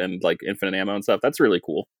like that, and like infinite ammo and stuff. That's really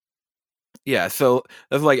cool. Yeah, so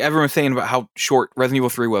that's like everyone's saying about how short Resident Evil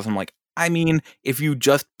 3 was. I'm like, I mean, if you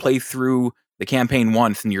just play through the campaign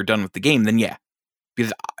once and you're done with the game, then yeah,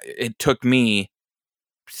 because it took me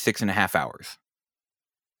 6.5 hours.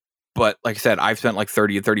 But like I said, I've spent like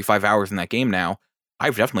 30 to 35 hours in that game now.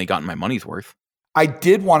 I've definitely gotten my money's worth. I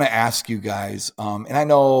did want to ask you guys, and I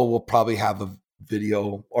know we'll probably have a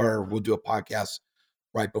video or we'll do a podcast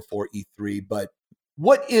right before E3, but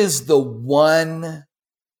what is the one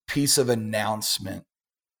piece of announcement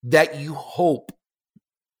that you hope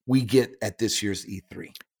we get at this year's E3?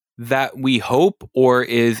 That we hope, or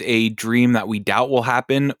is a dream that we doubt will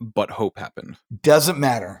happen, but hope happens? Doesn't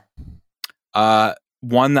matter.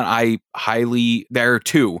 One that there are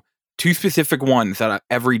two specific ones that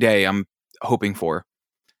every day I'm hoping for,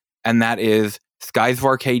 and that is Skies of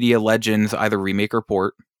Arcadia Legends, either remake or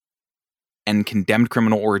port, and Condemned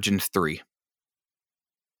Criminal Origins 3.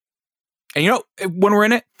 And you know, when we're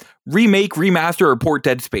in it, remake, remaster, or port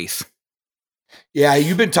Dead Space. Yeah,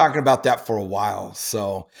 you've been talking about that for a while.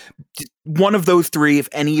 So one of those three, if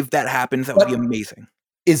any of that happens, that would be amazing.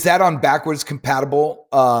 Is that on backwards compatible?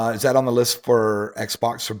 Is that on the list for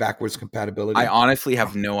Xbox for backwards compatibility? I honestly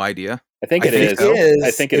have no idea. I think it is. I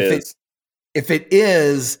think it is. If it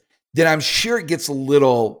is, then I'm sure it gets a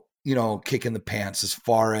little, kick in the pants as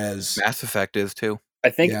far as Mass Effect is too. I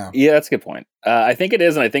think, yeah, that's a good point. I think it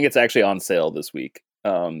is, and I think it's actually on sale this week.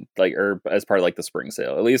 Or as part of like the spring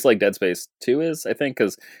sale, at least like Dead Space 2 is, I think,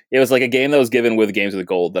 because it was like a game that was given with Games with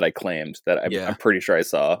Gold that I claimed that I'm pretty sure I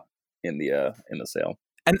saw in the sale.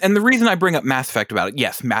 And the reason I bring up Mass Effect about it,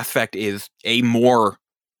 yes, Mass Effect is a more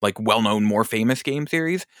like well-known, more famous game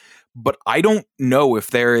series, but I don't know if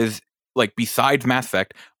there is, like, besides Mass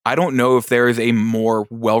Effect, I don't know if there is a more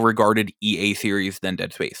well-regarded EA series than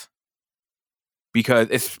Dead Space. Because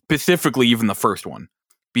it's specifically even the first one.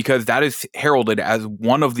 Because that is heralded as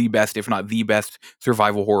one of the best, if not the best,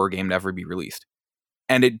 survival horror game to ever be released.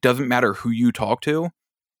 And it doesn't matter who you talk to.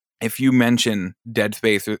 If you mention Dead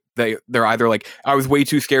Space, they're either like, I was way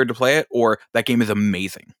too scared to play it, or that game is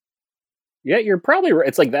amazing. Yeah, you're probably right.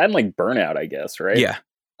 It's like that and like Burnout, I guess, right? Yeah.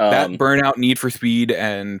 That, Burnout, Need for Speed,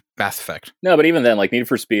 and Mass Effect. No, but even then, like Need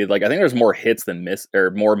for Speed, like I think there's more hits than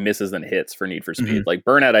more misses than hits for Need for Speed. Mm-hmm. Like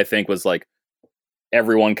Burnout, I think, was like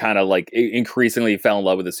everyone kind of like increasingly fell in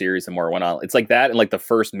love with the series and more went on. It's like that and like the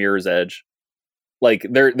first Mirror's Edge. Like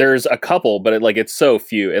there's a couple, but it's so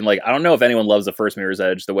few. And like I don't know if anyone loves the first Mirror's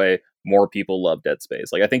Edge the way more people love Dead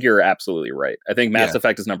Space. Like I think you're absolutely right. I think Mass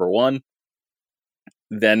Effect is number one.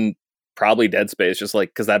 Then probably Dead Space, just like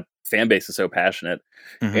because that fan base is so passionate.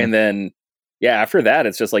 Mm-hmm. And then after that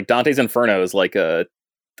it's just like Dante's Inferno is like a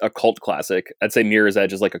cult classic. I'd say Mirror's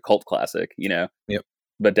Edge is like a cult classic, Yep.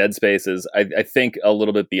 But Dead Space is, I think, a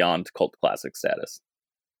little bit beyond cult classic status.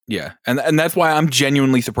 Yeah, and that's why I'm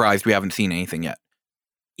genuinely surprised we haven't seen anything yet.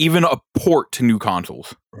 Even a port to new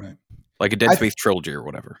consoles. Right. Like a Dead Space trilogy or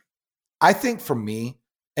whatever. I think for me,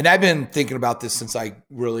 and I've been thinking about this since I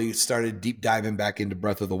really started deep diving back into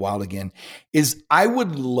Breath of the Wild again, is I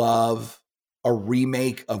would love a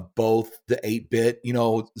remake of both the 8-bit,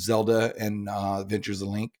 Zelda and Adventures of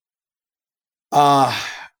Link. I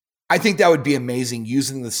think that would be amazing,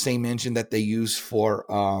 using the same engine that they use for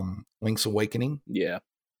Link's Awakening. Yeah.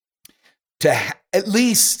 At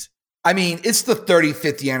least, I mean, it's the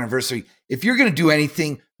 35th anniversary. If you're going to do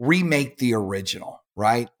anything, remake the original,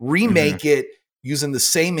 right? Remake it using the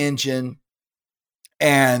same engine.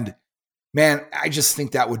 And man, I just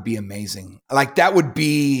think that would be amazing. Like that would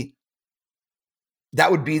be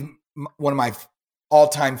one of my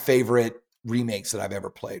all-time favorite remakes that I've ever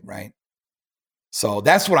played, right? So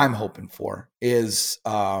that's what I'm hoping for is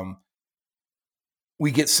we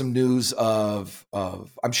get some news of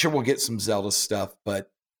I'm sure we'll get some Zelda stuff,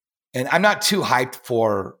 and I'm not too hyped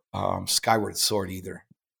for Skyward Sword either.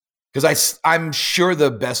 Because I'm sure the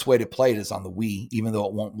best way to play it is on the Wii, even though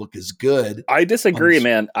it won't look as good. I disagree,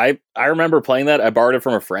 man. I remember playing that. I borrowed it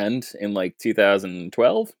from a friend in like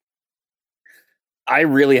 2012. I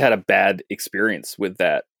really had a bad experience with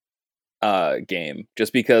that game,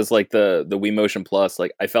 just because like the Wii Motion Plus,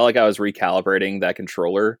 like I felt like I was recalibrating that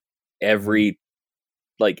controller every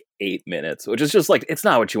like 8 minutes, which is just like, it's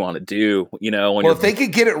not what you want to do, when if they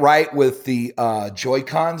could get it right with the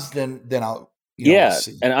Joy-Cons, then I'll we'll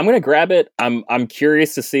see. And I'm gonna grab it. I'm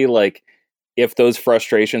curious to see like if those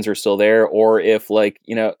frustrations are still there, or if like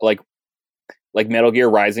like Metal Gear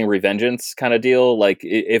Rising Revengeance kind of deal, like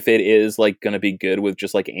if it is like going to be good with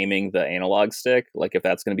just like aiming the analog stick, like if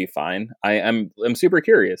that's going to be fine. I'm super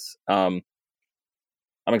curious. I'm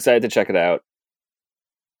excited to check it out.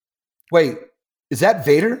 Wait, is that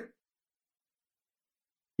Vader?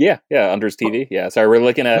 Yeah, under his TV. Yeah, sorry,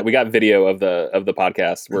 we got video of the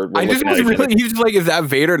podcast. We're I just looking was at he was like, is that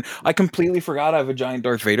Vader? And I completely forgot I have a giant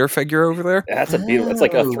Darth Vader figure over there. That's a beautiful. It's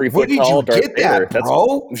like a 3 Where foot did tall you Darth get Vader. that,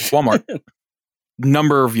 bro? Walmart.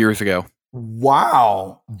 Number of years ago.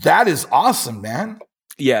 Wow, that is awesome, man.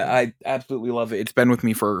 Yeah, I absolutely love it. It's been with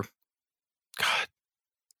me for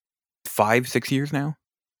 5-6 years now.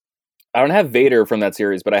 I don't have Vader from that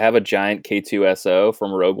series, but I have a giant K2SO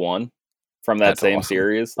from Rogue One from that That's same awesome.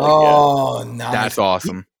 series. Nice. That's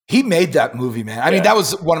awesome. He made that movie, man. I mean, that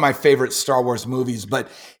was one of my favorite Star Wars movies, but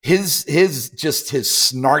his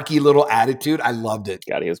snarky little attitude, I loved it.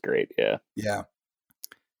 God, he was great. Yeah. Yeah.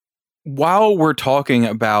 While we're talking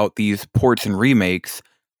about these ports and remakes,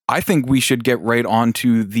 I think we should get right on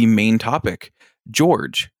to the main topic.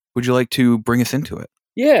 George, would you like to bring us into it?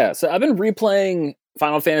 Yeah, so I've been replaying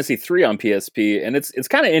Final Fantasy III on PSP, and it's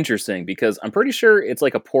kind of interesting because I'm pretty sure it's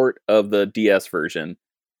like a port of the DS version,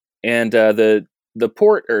 and the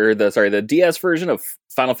DS version of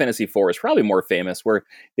Final Fantasy IV is probably more famous, where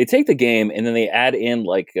they take the game and then they add in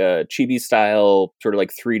like chibi style sort of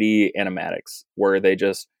like 3D animatics, where they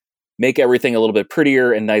just make everything a little bit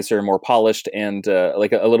prettier and nicer and more polished, and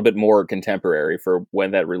like a little bit more contemporary for when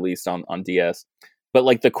that released on DS. But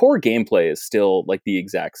like the core gameplay is still like the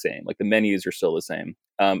exact same. Like the menus are still the same,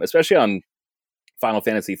 especially on Final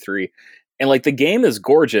Fantasy III. And like the game is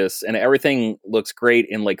gorgeous and everything looks great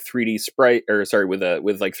in like 3D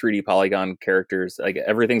with like 3D polygon characters. Like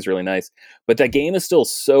everything's really nice. But that game is still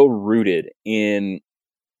so rooted in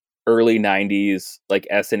early 90s like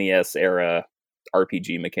SNES era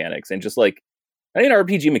RPG mechanics, and just like I mean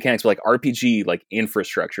RPG mechanics, but like RPG like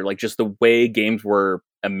infrastructure, like just the way games were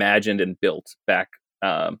imagined and built back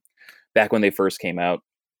when they first came out.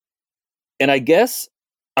 And I guess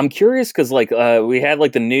I'm curious because like we had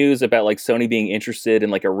like the news about like Sony being interested in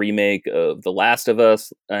like a remake of The Last of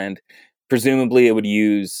Us, and presumably it would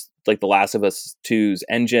use like The Last of Us 2's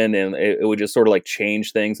engine, and it would just sort of like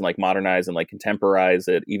change things and like modernize and like contemporize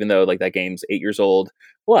it, even though like that game's 8 years old.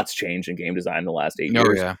 A lot's changed in game design in the last 8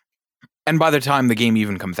 years. Yeah. And by the time the game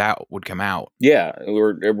even would come out. Yeah,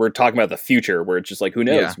 we're talking about the future, where it's just like, who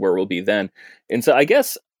knows where we'll be then. And so I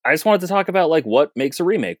guess I just wanted to talk about like what makes a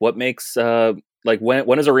remake, what makes like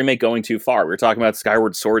when is a remake going too far? We were talking about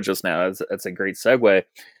Skyward Sword just now. That's a great segue,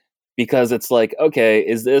 because it's like, okay,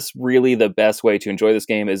 is this really the best way to enjoy this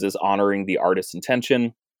game? Is this honoring the artist's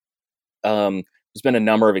intention? There's been a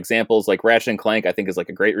number of examples, like Ratchet and Clank, I think is like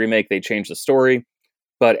a great remake. They changed the story,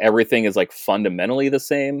 but everything is like fundamentally the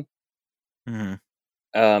same.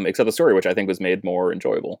 Mm-hmm. Except the story, which I think was made more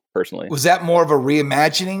enjoyable personally. Was that more of a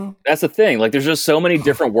reimagining? That's the thing. Like, there's just so many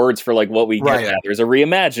different words for like what we get at. There's a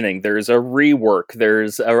reimagining, there's a rework,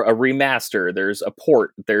 there's a remaster, there's a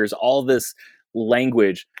port, there's all this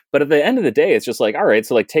language. But at the end of the day, it's just like, all right,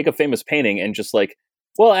 so like take a famous painting and just like,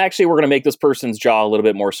 well, actually, we're going to make this person's jaw a little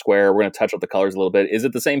bit more square. We're going to touch up the colors a little bit. Is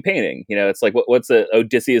it the same painting? You know, it's like what's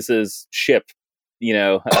Odysseus's ship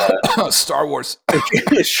Star Wars.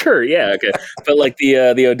 Sure, yeah, okay. But like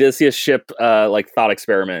the Odysseus ship like thought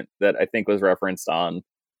experiment that I think was referenced on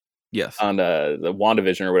Yes. the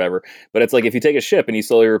WandaVision or whatever. But it's like if you take a ship and you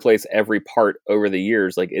slowly replace every part over the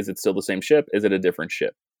years, like is it still the same ship? Is it a different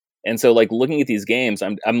ship? And so like looking at these games,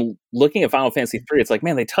 I'm looking at Final Fantasy 3, it's like,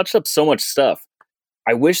 man, they touched up so much stuff.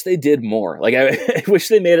 I wish they did more. Like I wish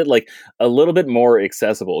they made it like a little bit more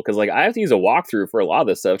accessible, because like I have to use a walkthrough for a lot of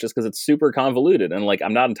this stuff just because it's super convoluted and like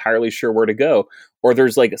I'm not entirely sure where to go. Or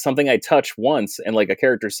there's like something I touch once and like a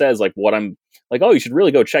character says like what I'm like, oh, you should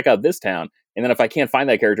really go check out this town. And then if I can't find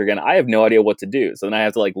that character again, I have no idea what to do. So then I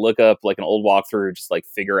have to like look up like an old walkthrough, just like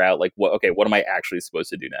figure out like what am I actually supposed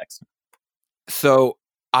to do next? So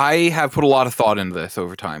I have put a lot of thought into this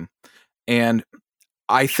over time, and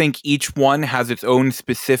I think each one has its own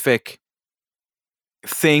specific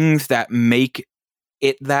things that make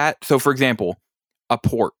it that. So, for example, a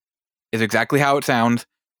port is exactly how it sounds.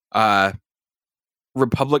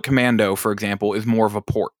 Republic Commando, for example, is more of a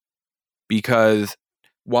port because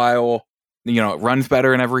while it runs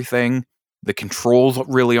better and everything, the controls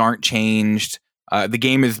really aren't changed. The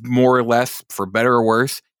game is more or less, for better or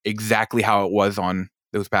worse, exactly how it was on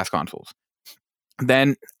those past consoles.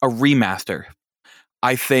 Then a remaster,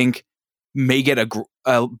 I think, may get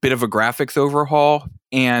a bit of a graphics overhaul,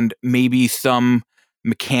 and maybe some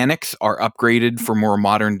mechanics are upgraded for more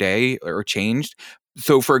modern day or changed.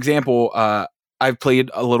 So, for example, I've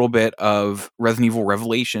played a little bit of Resident Evil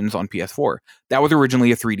Revelations on PS4. That was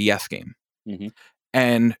originally a 3DS game. Mm-hmm.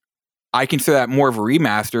 And I consider that more of a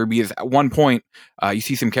remaster because at one point, you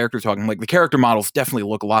see some characters talking, like the character models definitely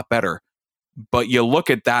look a lot better. But you look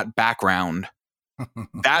at that background,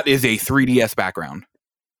 that is a 3DS background.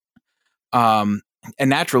 And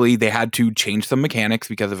naturally, they had to change some mechanics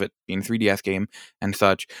because of it being a 3DS game and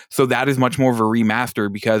such. So that is much more of a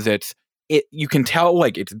remaster because you can tell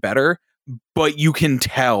like it's better, but you can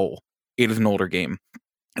tell it is an older game.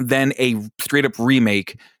 Then a straight up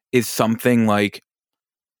remake is something like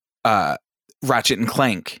Ratchet and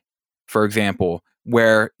Clank, for example,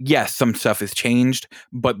 where yes, some stuff is changed,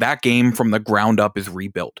 but that game from the ground up is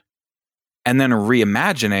rebuilt. And then a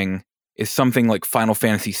reimagining is something like Final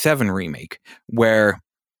Fantasy VII Remake, where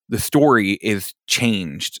the story is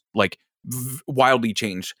changed, like wildly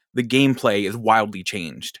changed. The gameplay is wildly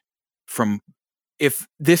changed from if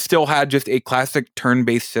this still had just a classic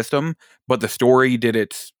turn-based system, but the story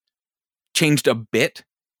changed a bit,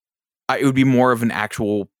 it would be more of an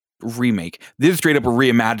actual remake. This is straight up a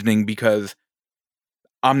reimagining because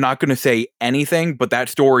I'm not going to say anything, but that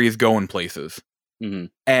story is going places. Mm-hmm.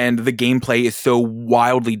 And the gameplay is so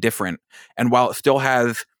wildly different. And while it still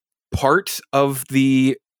has parts of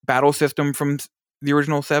the battle system from the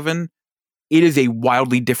original 7, it is a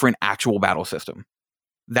wildly different actual battle system.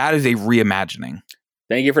 That is a reimagining.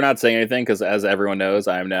 Thank you for not saying anything, because as everyone knows,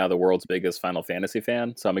 I am now the world's biggest Final Fantasy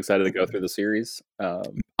fan, so I'm excited to go through the series.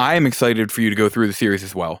 I am excited for you to go through the series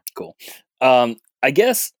as well. Cool. I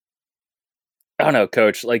guess, I don't know,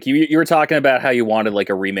 Coach, like you were talking about how you wanted like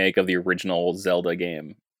a remake of the original Zelda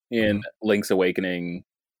game in Link's Awakening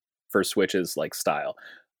for Switch's like style.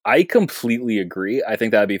 I completely agree. I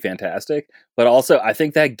think that'd be fantastic. But also, I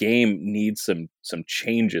think that game needs some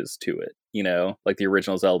changes to it, like the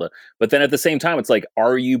original Zelda. But then at the same time, it's like,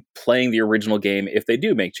 are you playing the original game if they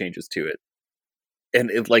do make changes to it? And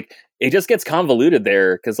it just gets convoluted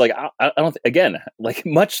there because like I don't again, like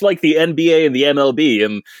much like the NBA and the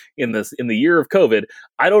MLB in the year of COVID,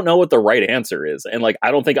 I don't know what the right answer is, and like I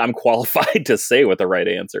don't think I'm qualified to say what the right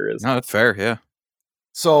answer is. No, that's fair. Yeah.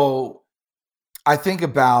 So I think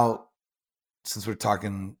about, since we're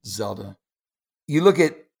talking Zelda, you look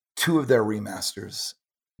at two of their remasters.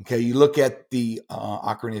 Okay, you look at the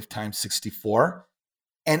Ocarina of Time 64,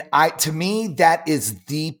 and to me that is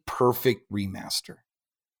the perfect remaster.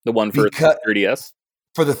 The one for 3DS?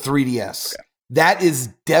 For the 3DS. Okay. That is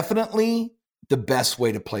definitely the best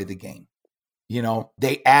way to play the game.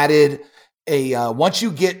 They added once you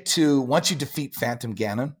defeat Phantom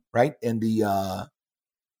Ganon, right? In the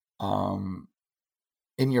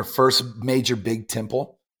in your first major big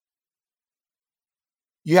temple,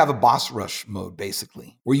 you have a boss rush mode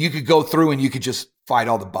basically, where you could go through and you could just fight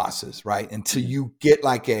all the bosses, right? Until you get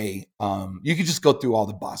like you could just go through all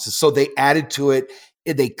the bosses. So they added to it.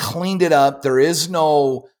 They cleaned it up. There is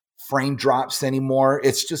no frame drops anymore.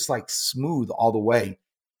 It's just like smooth all the way.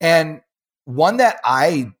 And one that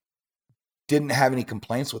I didn't have any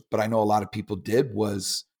complaints with, but I know a lot of people did,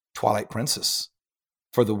 was Twilight Princess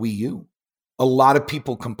for the Wii U. A lot of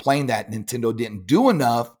people complained that Nintendo didn't do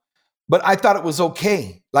enough, but I thought it was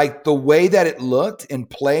okay. Like the way that it looked and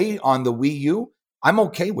played on the Wii U, I'm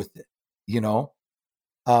okay with it.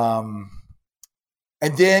 And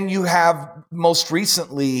then you have most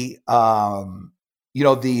recently, the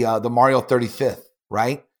Mario 35th,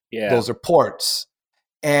 right? Yeah. Those are ports,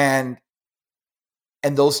 and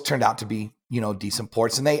those turned out to be, decent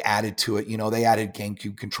ports, and they added to it. They added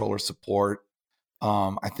GameCube controller support.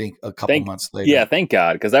 I think a couple months later. Yeah, thank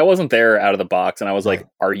God, because that wasn't there out of the box, and I was Right. like,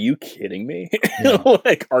 "Are you kidding me? Yeah.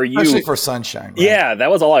 Like, are you?" Especially for Sunshine. Right? Yeah,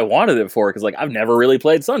 that was all I wanted it for. Because like I've never really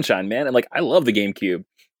played Sunshine, man, and like I love the GameCube,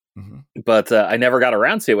 but I never got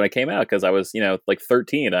around to it when it came out because I was, like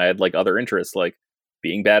 13. I had like other interests, like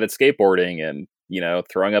being bad at skateboarding and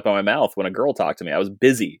throwing up on my mouth when a girl talked to me. I was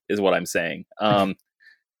busy, is what I'm saying.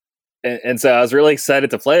 And so I was really excited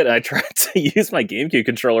to play it, and I tried to use my GameCube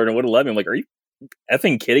controller, and it wouldn't let me. I'm like, "Are you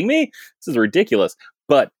effing kidding me? This is ridiculous."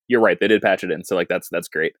 But you're right, they did patch it in, so like that's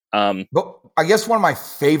great. But I guess one of my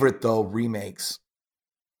favorite though remakes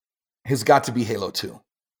has got to be Halo 2.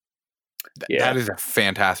 That is a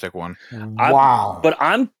fantastic one. Wow. But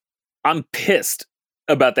I'm pissed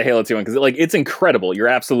about the Halo 2 one because like it's incredible. You're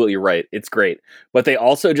absolutely right. It's great. But they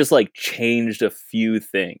also just like changed a few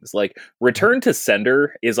things. Like Return to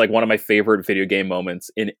Sender is like one of my favorite video game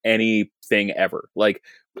moments in anything ever. Like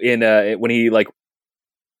in when he like,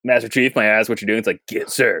 "Master Chief, my ass, what you doing?" It's like,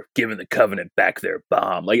 "Sir, giving the Covenant back their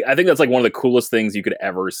bomb." Like I think that's like one of the coolest things you could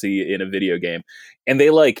ever see in a video game. And they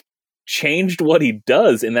like changed what he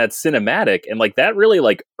does in that cinematic, and like that really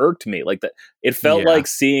like irked me. Like that it felt like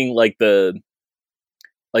seeing like the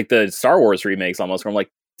Star Wars remakes almost, where I'm like,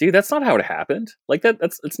 dude, that's not how it happened. Like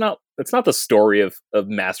it's not the story of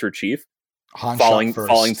Master Chief Han falling shot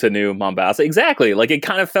first. to New Mombasa. Exactly. Like it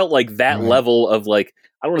kind of felt like that Right. level of like,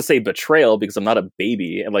 I don't want to say betrayal because I'm not a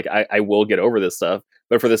baby and like I will get over this stuff,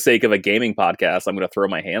 but for the sake of a gaming podcast, I'm going to throw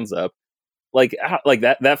my hands up. Like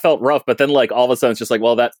that felt rough, but then like all of a sudden it's just like,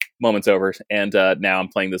 well, that moment's over, and now I'm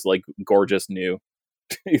playing this like gorgeous new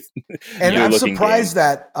And I'm looking surprised game.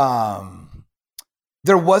 that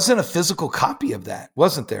there wasn't a physical copy of that,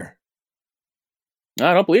 wasn't there? No,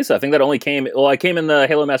 I don't believe so. I think that only came. Well, I came in the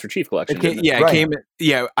Halo Master Chief collection. It came, Right. it came.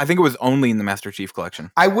 Yeah, I think it was only in the Master Chief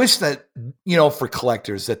collection. I wish that, for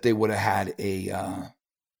collectors that they would have had a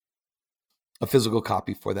physical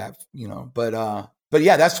copy for that, but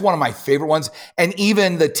yeah, that's one of my favorite ones. And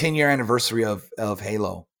even the 10-year anniversary of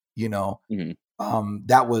Halo,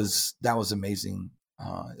 that was amazing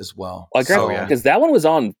as well. Well, I grabbed yeah. because that one was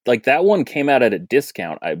on. Like that one came out at a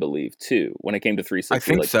discount, I believe, too, when it came to 360. I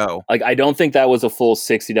think so. Like I don't think that was a full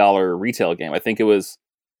 $60 retail game. I think it was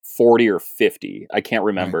 40 or 50. I can't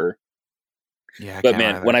remember. Yeah, But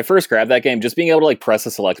man, when I first grabbed that game, just being able to like press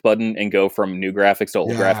the select button and go from new graphics to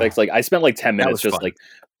old graphics, like I spent like 10 minutes was just fun. like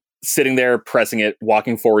sitting there, pressing it,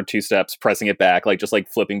 walking forward 2 steps, pressing it back, like just like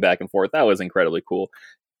flipping back and forth. That was incredibly cool.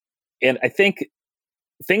 And I think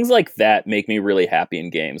things like that make me really happy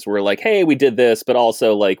in games. We're like, hey, we did this, but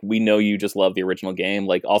also like we know you just love the original game.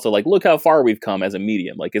 Like also like look how far we've come as a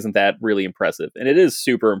medium. Like isn't that really impressive? And it is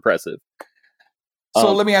super impressive.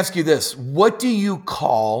 So let me ask you this: what do you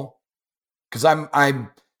call? Because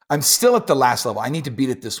I'm still at the last level. I need to beat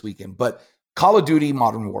it this weekend. But Call of Duty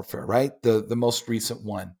Modern Warfare, right? The most recent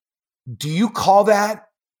one. Do you call that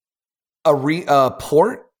a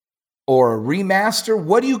port or a remaster?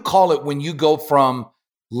 What do you call it when you go from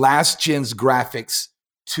last gen's graphics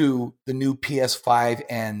to the new PS5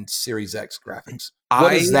 and Series X graphics?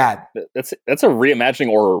 What is that? That's a reimagining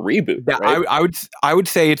or a reboot. Right? I would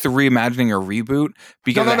say it's a reimagining or reboot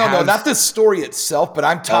because No, not the story itself, but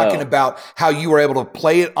I'm talking about how you were able to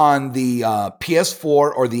play it on the PS4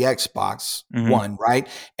 or the Xbox One, right?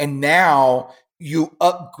 And now you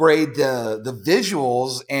upgrade the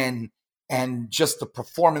visuals and just the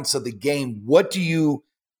performance of the game. What do you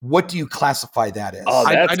classify that as?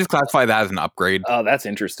 I just classify that as an upgrade. Oh, that's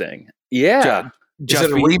interesting. Yeah. Is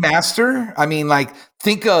it a remaster? I mean, like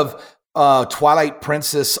think of Twilight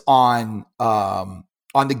Princess on the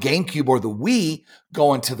GameCube or the Wii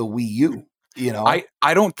going to the Wii U.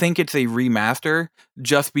 I don't think it's a remaster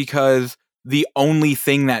just because the only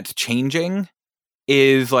thing that's changing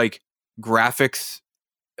is like graphics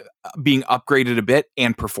being upgraded a bit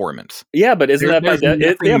and performance. Yeah, but isn't that by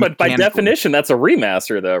by definition that's a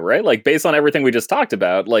remaster though, right? Like based on everything we just talked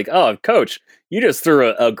about, like, oh, coach, you just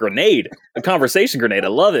threw a grenade, a conversation grenade. I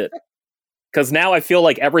love it. Cuz now I feel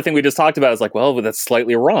like everything we just talked about is like, well, that's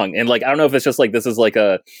slightly wrong. And like I don't know if it's just like this is like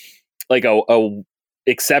a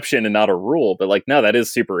exception and not a rule, but like no, that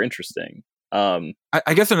is super interesting. I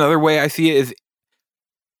guess another way I see it is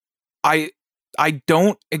I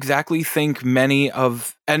don't exactly think many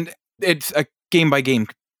of, and it's a game by game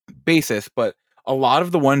basis, but a lot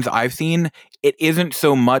of the ones I've seen, it isn't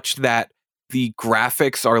so much that the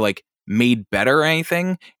graphics are like made better or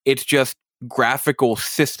anything. It's just graphical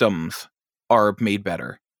systems are made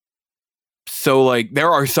better. So like there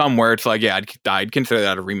are some where it's like, yeah, I'd consider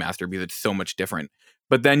that a remaster because it's so much different.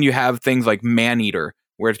 But then you have things like Maneater,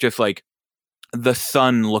 where it's just like the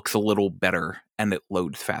sun looks a little better and it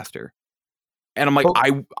loads faster. And I'm like,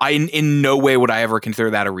 I in no way would I ever consider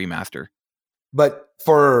that a remaster. But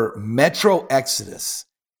for Metro Exodus,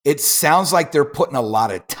 it sounds like they're putting a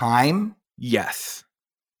lot of time, yes,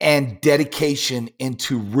 and dedication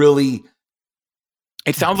into really.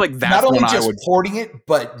 It sounds like that's not only one just I would porting it,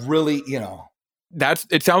 but really,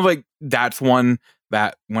 it sounds like that's one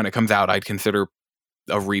that when it comes out, I'd consider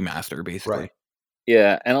a remaster, basically. Right.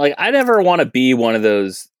 Yeah, and like I never want to be one of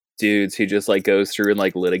those dudes who just like goes through and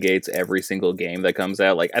like litigates every single game that comes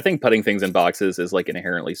out. Like I think putting things in boxes is like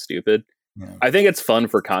inherently stupid. Yeah. I think it's fun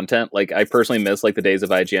for content. Like I personally miss like the days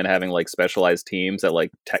of IGN having like specialized teams that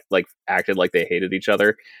like acted like they hated each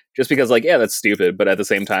other, just because like yeah that's stupid, but at the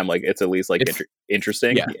same time like it's at least like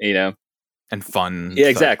interesting, yeah. And fun. Yeah,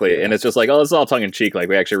 exactly. Stuff. And it's just like, oh, it's all tongue in cheek. Like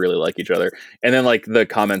we actually really like each other. And then like the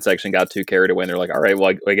comment section got too carried away and they're like, all right,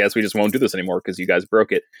 well, I guess we just won't do this anymore because you guys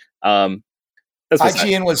broke it.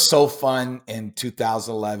 IGN was so fun in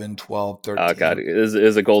 2011, 12, 13. Oh God, it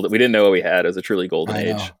is a golden. We didn't know what we had. It was a truly golden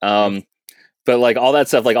age. But like all that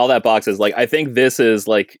stuff, like all that boxes, like I think this is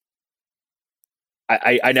like,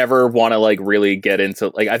 I never want to like really get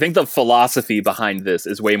into like I think the philosophy behind this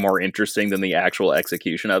is way more interesting than the actual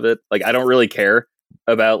execution of it. Like I don't really care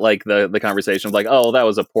about like the conversation of like, oh, that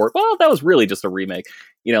was a port. Well, that was really just a remake,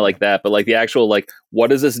 like that. But like the actual like,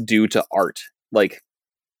 what does this do to art? Like,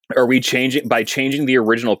 are we changing the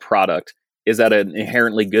original product? Is that an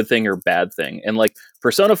inherently good thing or bad thing? And like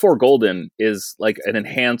Persona 4 Golden is like an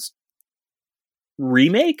enhanced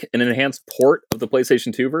remake, an enhanced port of the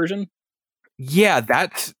PlayStation 2 version. Yeah,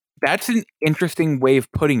 that's an interesting way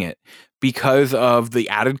of putting it because of the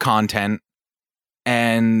added content,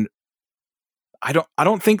 and I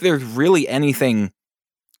don't think there's really anything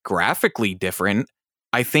graphically different.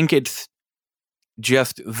 I think it's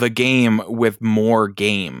just the game with more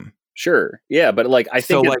game. Sure, yeah, but like I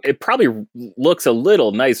think it probably looks a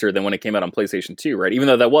little nicer than when it came out on PlayStation 2, right? Even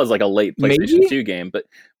though that was like a late PlayStation 2 game,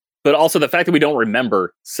 but also the fact that we don't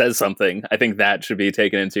remember says something. I think that should be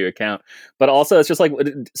taken into account. But also, it's just like,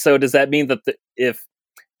 so does that mean that if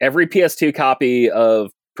every PS2 copy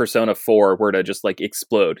of Persona 4 were to just like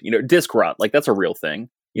explode, disc rot, like that's a real thing,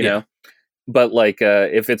 you know? But like,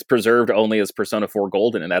 if it's preserved only as Persona 4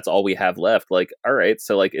 Golden and that's all we have left, like, all right,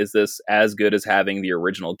 so like, is this as good as having the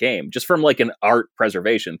original game? Just from like an art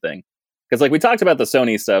preservation thing. Because like we talked about the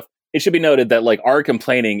Sony stuff, it should be noted that like our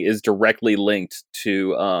complaining is directly linked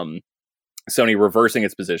to Sony reversing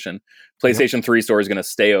its position. PlayStation 3 store is going to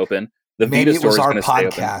stay open. The Vita store is going to stay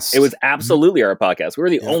open. It was absolutely our podcast. We were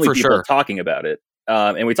the only people talking about it.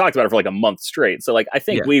 And we talked about it for like a month straight. So like I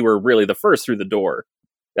think we were really the first through the door.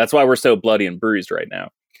 That's why we're so bloody and bruised right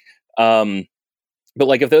now. But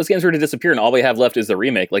like if those games were to disappear and all we have left is the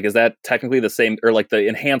remake, like is that technically the same, or like the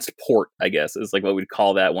enhanced port, I guess is like what we'd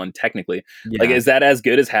call that one technically. Like is that as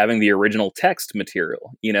good as having the original text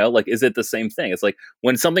material? Like is it the same thing? It's like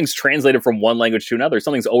when something's translated from one language to another,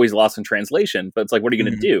 something's always lost in translation, but it's like what are you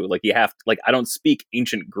going to do? Like you have like I don't speak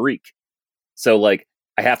ancient Greek. So like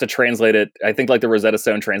I have to translate it. I think like the Rosetta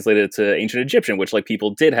Stone translated it to ancient Egyptian, which like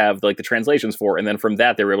people did have like the translations for. And then from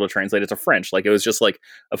that, they were able to translate it to French. Like it was just like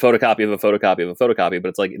a photocopy of a photocopy of a photocopy. But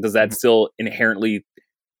it's like, does that still inherently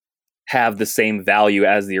have the same value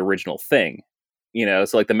as the original thing? So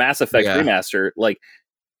like the Mass Effect remaster, like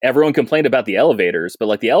everyone complained about the elevators, but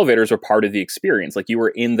like the elevators were part of the experience. Like you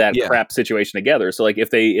were in that crap situation together. So like if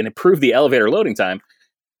they improve the elevator loading time,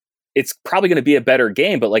 it's probably going to be a better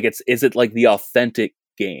game, but like is it like the authentic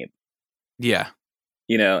game?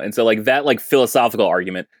 And so like that like philosophical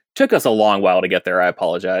argument took us a long while to get there. I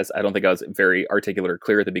apologize. I don't think I was very articulate or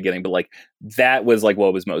clear at the beginning, but like that was like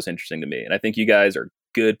what was most interesting to me. And I think you guys are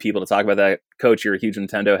good people to talk about that. Coach, you're a huge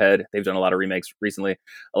Nintendo head. They've done a lot of remakes recently.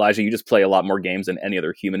 Elijah, you just play a lot more games than any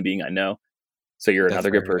other human being I know. So you're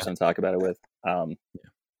another good person to talk about it with.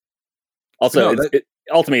 Also,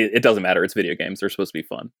 ultimately, it doesn't matter. It's video games. They're supposed to be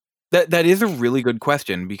fun. That is a really good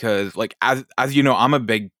question because, like, as you know, I'm a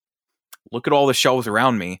big look at all the shelves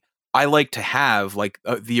around me. I like to have like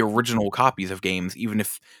the original copies of games, even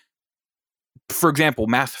if, for example,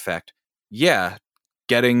 Mass Effect. Yeah,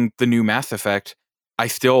 getting the new Mass Effect, I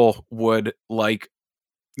still would like,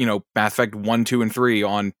 Mass Effect 1, 2, and 3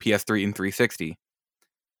 on PS3 and 360.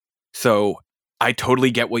 So I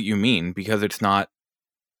totally get what you mean because it's not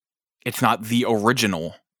the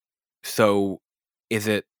original. So is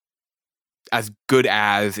it as good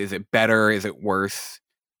as? Is it better? Is it worse?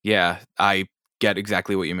 Yeah, I get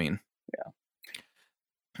exactly what you mean. Yeah.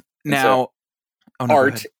 Now,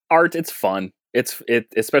 art, it's fun. It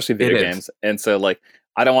especially video games. And so like,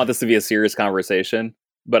 I don't want this to be a serious conversation,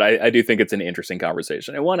 but I do think it's an interesting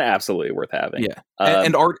conversation and one absolutely worth having. Yeah.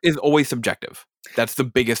 And art is always subjective. That's the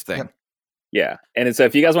biggest thing. Yeah. And so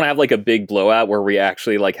if you guys want to have like a big blowout where we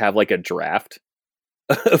actually like have like a draft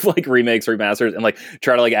of like remakes, remasters, and like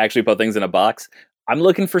try to like actually put things in a box, I'm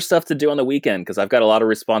looking for stuff to do on the weekend because I've got a lot of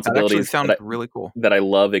responsibilities really cool that I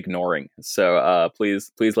love ignoring. So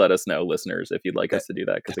please let us know, listeners, if you'd like us to do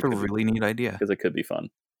that. That's a really neat idea. Because it could be fun.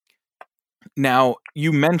 Now,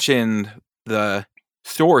 you mentioned the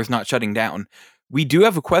stores not shutting down. We do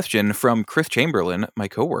have a question from Chris Chamberlain, my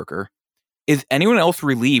coworker. Is anyone else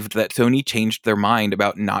relieved that Sony changed their mind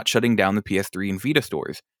about not shutting down the PS3 and Vita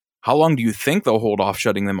stores? How long do you think they'll hold off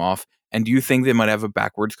shutting them off? And do you think they might have a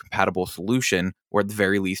backwards compatible solution, or at the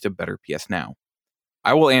very least, a better PS Now?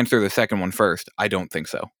 I will answer the second one first. I don't think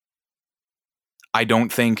so. I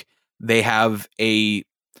don't think they have a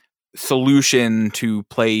solution to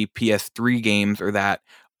play PS3 games or that.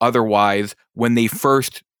 Otherwise, when they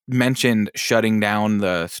first mentioned shutting down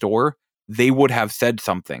the store, they would have said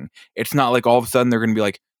something. It's not like all of a sudden they're going to be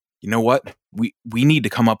like, you know what? We need to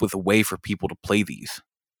come up with a way for people to play these.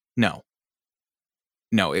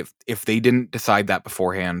 No, if they didn't decide that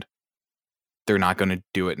beforehand, they're not going to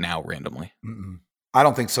do it now randomly. Mm-mm. I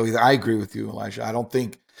don't think so either. I agree with you, Elijah.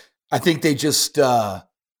 I think they just,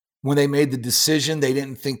 when they made the decision, they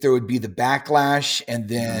didn't think there would be the backlash. And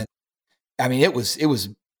then, I mean, it was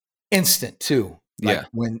instant too. Like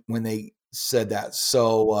when they said that.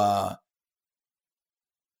 So,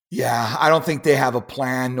 yeah, I don't think they have a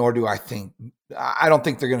plan, nor do I don't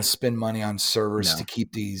think they're going to spend money on servers to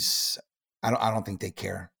keep these. I don't think they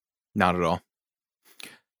care. Not at all.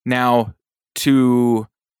 Now, to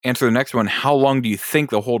answer the next one, how long do you think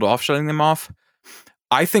they'll hold off shutting them off?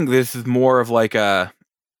 I think this is more of like that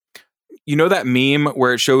meme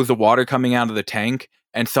where it shows the water coming out of the tank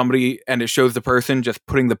and it shows the person just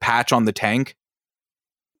putting the patch on the tank.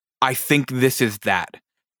 I think this is that.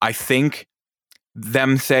 I think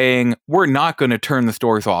them saying we're not going to turn the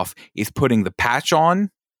stores off is putting the patch on,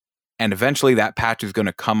 and eventually that patch is going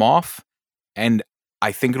to come off, and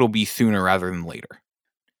I think it'll be sooner rather than later.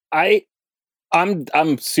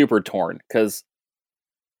 I'm super torn because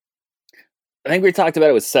I think we talked about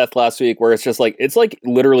it with Seth last week, where it's like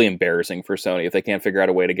literally embarrassing for Sony if they can't figure out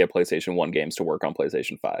a way to get PlayStation 1 games to work on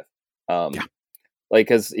PlayStation 5. Like,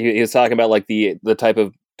 because he was talking about like the type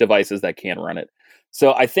of devices that can run it.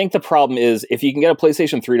 So I think the problem is if you can get a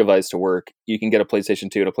PlayStation 3 device to work, you can get a PlayStation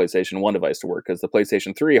 2 and a PlayStation 1 device to work, because the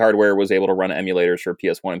PlayStation 3 hardware was able to run emulators for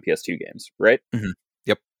PS1 and PS2 games, right? Mm-hmm.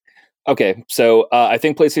 Yep. Okay, so I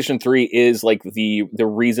think PlayStation 3 is like the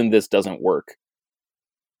reason this doesn't work.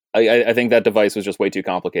 I think that device was just way too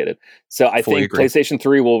complicated. So I think PlayStation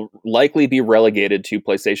 3 will likely be relegated to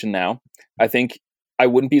PlayStation Now. I think I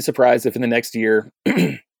wouldn't be surprised if in the next year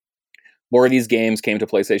more of these games came to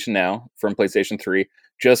PlayStation Now from PlayStation 3,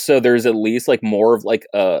 just so there's at least like more of like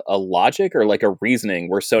a logic or like a reasoning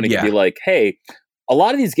where Sony can be like, hey, a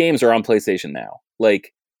lot of these games are on PlayStation Now.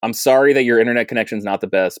 Like, I'm sorry that your internet connection is not the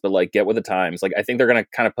best, but like get with the times. Like, I think they're going to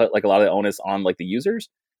kind of put like a lot of the onus on like the users.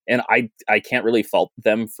 And I can't really fault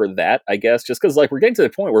them for that, I guess, just because like we're getting to the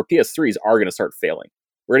point where PS3s are going to start failing.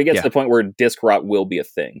 We're going to get to the point where disc rot will be a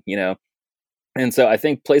thing, you know? And so I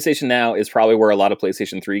think PlayStation Now is probably where a lot of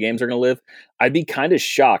PlayStation 3 games are going to live. I'd be kind of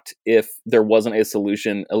shocked if there wasn't a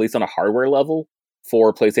solution, at least on a hardware level,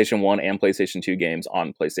 for PlayStation 1 and PlayStation 2 games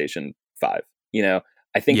on PlayStation 5. You know,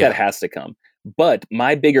 I think that has to come. But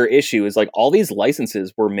my bigger issue is like all these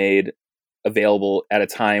licenses were made available at a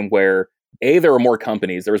time where there were more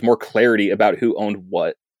companies, there was more clarity about who owned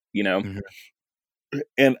what, you know? Mm-hmm.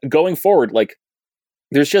 And going forward, like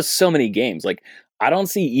there's just so many games. Like I don't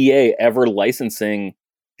see EA ever licensing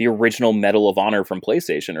the original Medal of Honor from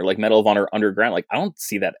PlayStation or like Medal of Honor Underground. Like I don't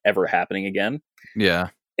see that ever happening again. Yeah.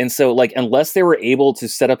 And so like, unless they were able to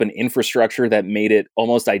set up an infrastructure that made it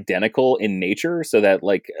almost identical in nature, so that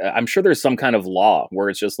like, I'm sure there's some kind of law where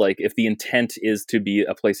it's just like, if the intent is to be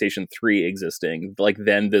a PlayStation 3 existing, like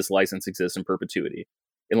then this license exists in perpetuity,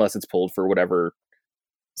 unless it's pulled for whatever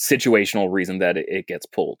situational reason that it gets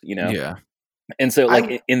pulled, you know? Yeah. And so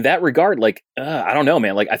like in that regard, like, I don't know,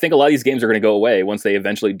 man, like I think a lot of these games are going to go away once they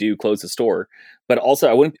eventually do close the store. But also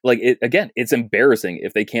I wouldn't like it again. It's embarrassing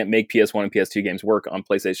if they can't make PS1 and PS2 games work on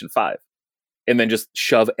PlayStation 5 and then just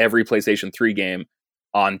shove every PlayStation 3 game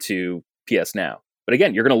onto PS Now. But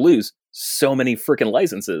again, you're going to lose so many freaking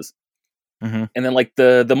licenses. Mm-hmm. And then like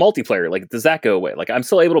the multiplayer, like, does that go away? Like I'm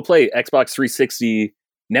still able to play Xbox 360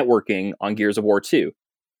 networking on Gears of War 2.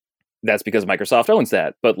 that's because Microsoft owns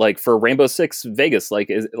that. But like for Rainbow Six Vegas, like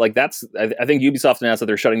that's I think Ubisoft announced that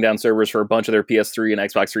they're shutting down servers for a bunch of their PS3 and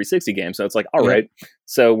Xbox 360 games. So it's like, all right,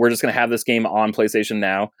 so we're just going to have this game on PlayStation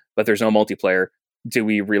now, but there's no multiplayer. Do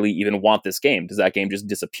we really even want this game? Does that game just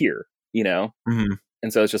disappear? You know? Mm-hmm.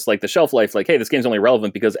 And so it's just like the shelf life, like, hey, this game's only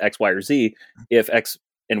relevant because X, Y, or Z. If X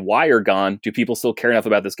and Y are gone, do people still care enough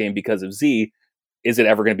about this game because of Z? Is it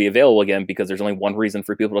ever going to be available again? Because there's only one reason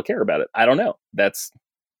for people to care about it. I don't know. That's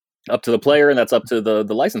up to the player, and that's up to the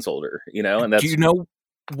license holder, you know? And that's, do you know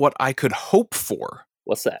what I could hope for?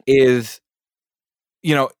 What's that? Is,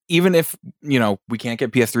 you know, even if, you know, we can't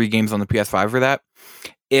get PS3 games on the PS5 for that,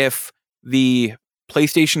 if the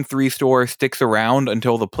PlayStation 3 store sticks around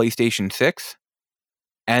until the PlayStation 6,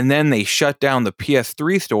 and then they shut down the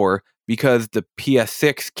PS3 store because the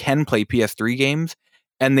PS6 can play PS3 games,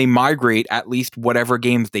 and they migrate at least whatever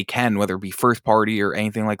games they can, whether it be first party or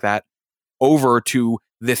anything like that, over to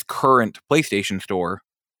this current PlayStation store,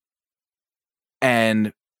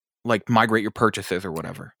 and like migrate your purchases or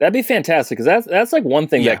whatever. That'd be fantastic, because that's like one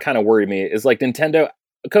thing that kind of worried me is like Nintendo.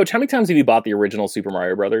 Coach, how many times have you bought the original Super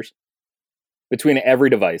Mario Brothers between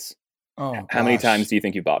every device? Oh, how many times do you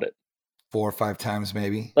think you bought it? 4 or 5 times,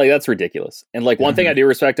 maybe. Like, that's ridiculous. And like one thing I do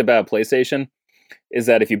respect about PlayStation is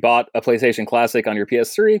that if you bought a PlayStation Classic on your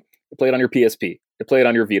PS3, you played on your PSP, you played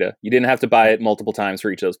on your Vita. You didn't have to buy it multiple times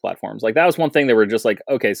for each of those platforms. Like, that was one thing they were just like,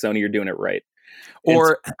 okay, Sony, you're doing it right.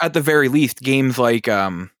 Or at the very least, games like,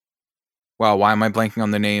 wow, why am I blanking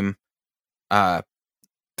on the name?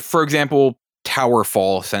 For example,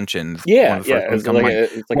 Towerfall Ascensions. It's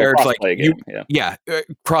like a cross-buy game.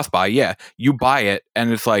 Cross-buy, you buy it,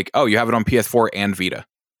 and it's like, oh, you have it on PS4 and Vita.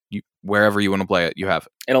 Wherever you want to play it, you have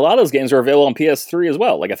it. And a lot of those games are available on PS3 as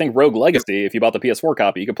well. Like, I think Rogue Legacy, if you bought the PS4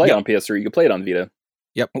 copy, you could play it on PS3, you could play it on Vita.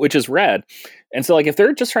 Yep. Which is rad. And so, like, if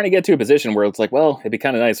they're just trying to get to a position where it's like, well, it'd be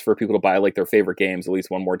kind of nice for people to buy, like, their favorite games at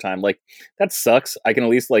least one more time. Like, that sucks. I can at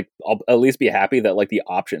least, like, I'll at least be happy that, like, the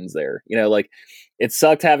option's there. You know, like, it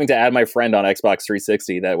sucked having to add my friend on Xbox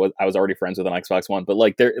 360 I was already friends with on Xbox One. But,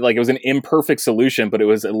 like, it was an imperfect solution, but it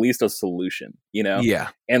was at least a solution, you know? Yeah.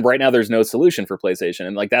 And right now there's no solution for PlayStation.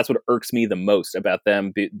 And, like, that's what irks me the most about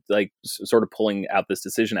them, sort of pulling out this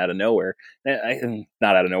decision out of nowhere.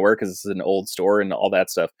 Not out of nowhere, because this is an old store and all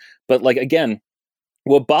that stuff. But, like, again,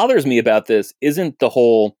 what bothers me about this isn't the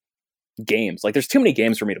whole games. Like, there's too many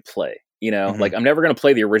games for me to play, you know? Like, I'm never going to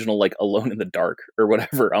play the original, like, Alone in the Dark or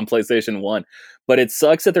whatever on PlayStation 1. But it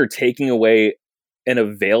sucks that they're taking away an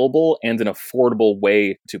available and an affordable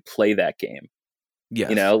way to play that game. Yes.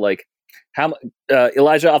 You know, like, how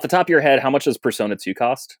Elijah, off the top of your head, how much does Persona 2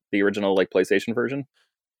 cost? The original, like, PlayStation version?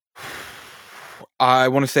 I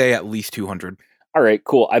want to say at least $200. All right,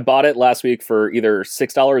 cool. I bought it last week for either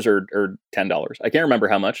 $6 or $10. I can't remember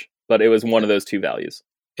how much, but it was one of those two values.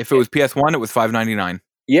 If it was PS1, it was $5.99.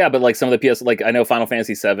 Yeah, but like some of the PS, like I know Final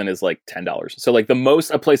Fantasy VII is like $10. So like the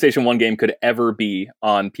most a PlayStation 1 game could ever be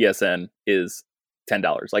on PSN is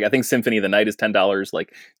 $10. Like I think Symphony of the Night is $10.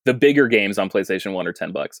 Like the bigger games on PlayStation 1 are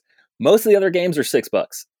 $10. Most of the other games are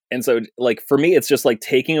 $6. And so like for me, it's just like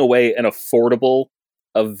taking away an affordable,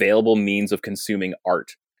 available means of consuming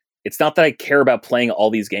art. It's not that I care about playing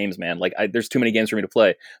all these games, man. Like there's too many games for me to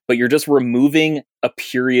play, but you're just removing a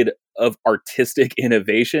period of artistic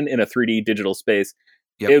innovation in a 3D digital space.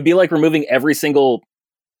 Yep. It would be like removing every single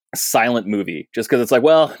silent movie just because it's like,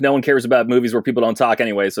 well, no one cares about movies where people don't talk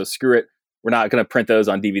anyway. So screw it. We're not going to print those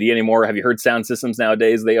on DVD anymore. Have you heard sound systems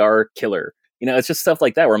nowadays? They are killer. You know, it's just stuff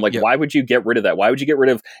like that where I'm like, why would you get rid of that? Why would you get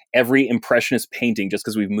rid of every impressionist painting just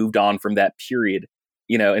because we've moved on from that period?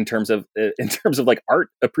 You know, in terms of like art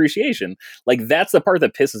appreciation, like that's the part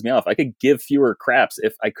that pisses me off. I could give fewer craps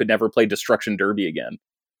if I could never play Destruction Derby again.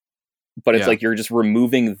 But it's like you're just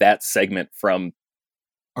removing that segment from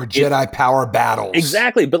or Jedi Power Battles.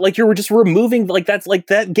 Exactly. But like you're just removing like that's like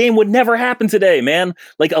that game would never happen today, man.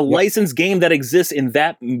 Like a licensed game that exists in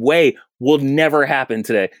that way will never happen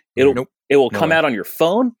today. It will come out on your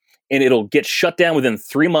phone and it'll get shut down within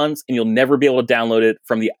 3 months and you'll never be able to download it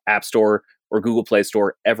from the App Store or Google Play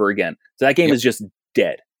Store ever again. So that game is just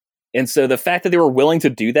dead. And so the fact that they were willing to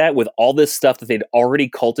do that with all this stuff that they'd already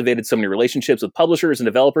cultivated so many relationships with publishers and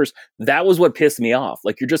developers, that was what pissed me off.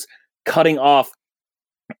 Like you're just cutting off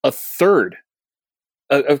a third,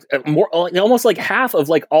 more almost like half of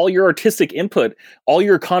like all your artistic input, all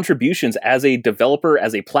your contributions as a developer,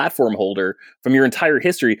 as a platform holder from your entire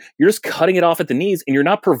history. You're just cutting it off at the knees, and you're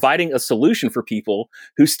not providing a solution for people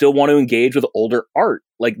who still want to engage with older art.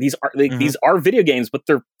 Like these are these are video games, but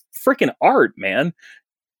they're freaking art, man.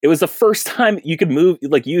 It was the first time you could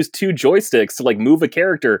use 2 joysticks to move a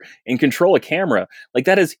character and control a camera. Like,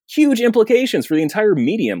 that has huge implications for the entire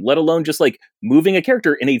medium, let alone just moving a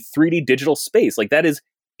character in a 3D digital space. Like, that is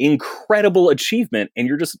incredible achievement, and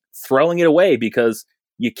you're just throwing it away because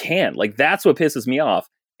you can. Like, that's what pisses me off.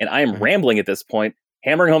 And I am rambling at this point,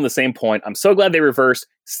 hammering home the same point. I'm so glad they reversed.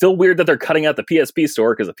 Still weird that they're cutting out the PSP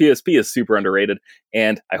store because the PSP is super underrated.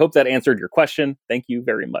 And I hope that answered your question. Thank you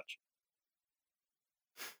very much.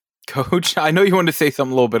 Coach, I know you wanted to say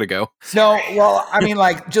something a little bit ago. No, well, I mean,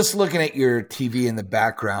 just looking at your TV in the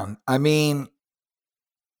background, I mean,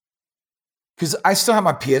 because I still have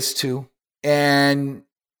my PS2 and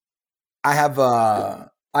I have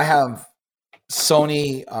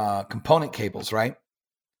Sony component cables, right?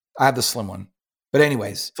 I have the slim one. But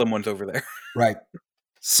anyways. Someone's over there. Right.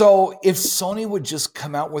 So if Sony would just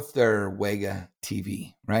come out with their Wega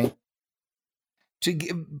TV, right?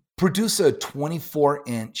 Produce a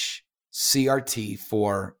 24-inch CRT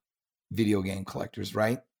for video game collectors,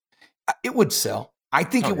 right? It would sell. I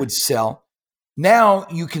think it would sell. Now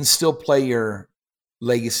you can still play your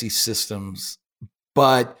legacy systems,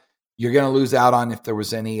 but you're going to lose out on if there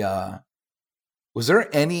was any was there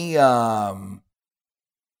any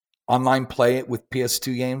online play with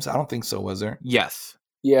PS2 games? I don't think so, was there? Yes.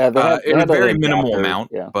 Yeah, in a very minimal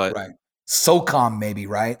amount, but right. SOCOM maybe,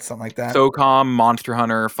 right? Something like that. SOCOM, Monster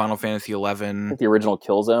Hunter, Final Fantasy XI. The original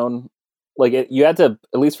Killzone. You had to,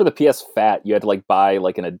 at least for the PS Fat, you had to buy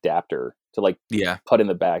an adapter to put in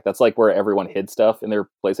the back. That's where everyone hid stuff in their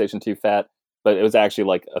PlayStation 2 Fat, but it was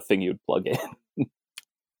actually a thing you'd plug in.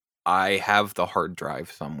 I have the hard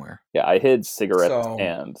drive somewhere. Yeah, I hid cigarettes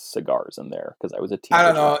and cigars in there because I was a teenager. I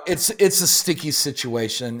don't know. It's a sticky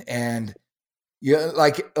situation, and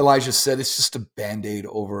like Elijah said, it's just a Band-Aid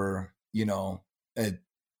over,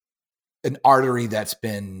 an artery that's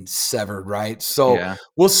been severed, right? So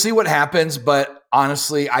we'll see what happens, but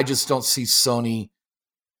honestly, I just don't see Sony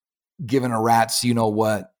giving a rat's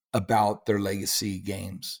what about their legacy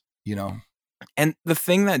games, And the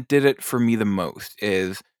thing that did it for me the most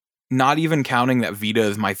is, not even counting that Vita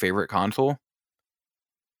is my favorite console,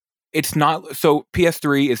 it's not. So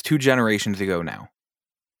PS3 is 2 generations ago now.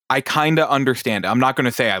 I kind of understand it. I'm not going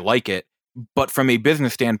to say I like it, but from a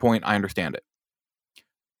business standpoint, I understand it.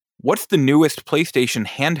 What's the newest PlayStation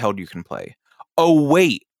handheld you can play? Oh,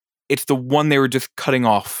 wait. It's the one they were just cutting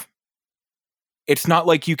off. It's not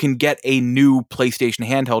like you can get a new PlayStation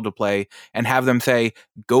handheld to play and have them say,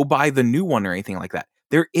 go buy the new one or anything like that.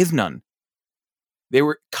 There is none. They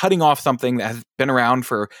were cutting off something that has been around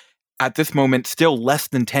for, at this moment, still less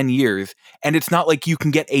than 10 years. And it's not like you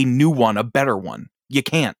can get a new one, a better one. You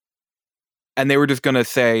can't. And they were just going to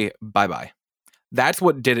say, bye-bye. That's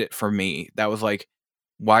what did it for me. That was like,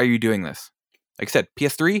 why are you doing this? Like I said,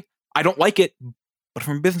 PS3, I don't like it. But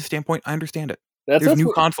from a business standpoint, I understand it. There's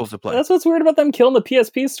new consoles to play. That's what's weird about them killing the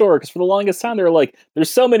PSP store, because for the longest time they were like, there's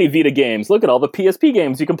so many Vita games. Look at all the PSP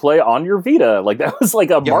games you can play on your Vita. That was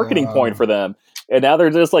a marketing point for them. And now they're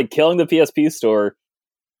just killing the PSP store,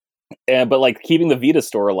 but keeping the Vita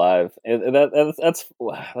store alive. And that's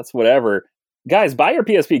whatever. Guys, buy your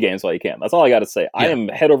PSP games while you can. That's all I got to say. Yeah. I am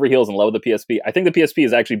head over heels in love with the PSP. I think the PSP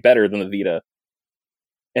is actually better than the Vita.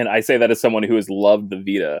 And I say that as someone who has loved the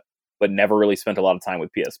Vita, but never really spent a lot of time with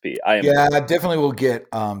PSP. I definitely will get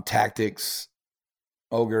Tactics,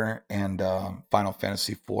 Ogre, and Final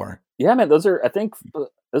Fantasy IV. Yeah, man, those are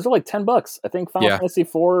 $10. I think Final Fantasy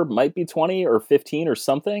IV might be 20 or 15 or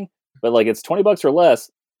something, but it's $20 or less.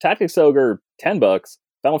 Tactics Ogre, $10.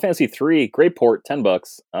 Final Fantasy III, great port,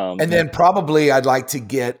 $10. And then probably I'd like to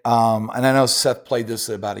get, and I know Seth played this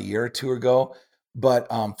about a year or two ago, but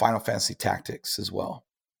Final Fantasy Tactics as well.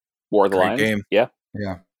 War of the Lions game. Yeah.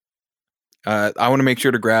 I want to make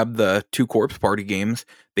sure to grab the 2 Corpse Party games.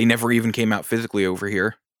 They never even came out physically over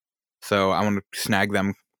here, so I want to snag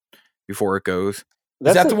them before it goes.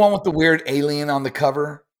 Is that the one with the weird alien on the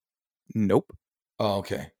cover? Nope. Oh,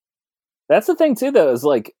 okay. That's the thing too, though, is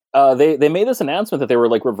they made this announcement that they were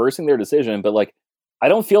reversing their decision, but I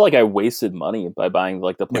don't feel like I wasted money by buying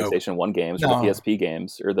the PlayStation 1 games or the PSP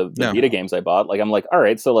games or the Vita games I bought. I'm all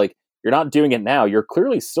right, so you're not doing it now. You're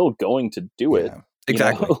clearly still going to do it.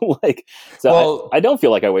 Exactly. I don't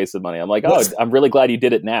feel like I wasted money. I'm I'm really glad you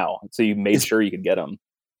did it now. So you made sure you could get them.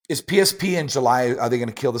 Is PSP in July? Are they going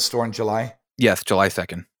to kill the store in July? Yes, July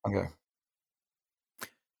 2nd. Okay.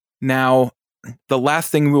 Now, the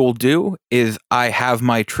last thing we will do is I have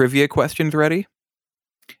my trivia questions ready.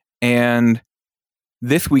 And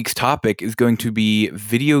this week's topic is going to be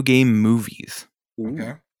video game movies.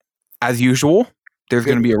 Okay. As usual, there's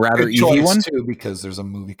going to be a rather easy one. Too, because there's a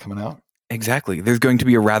movie coming out. Exactly. There's going to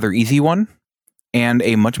be a rather easy one and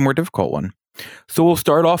a much more difficult one. So we'll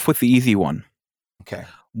start off with the easy one. Okay.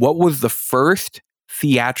 What was the first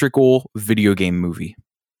theatrical video game movie?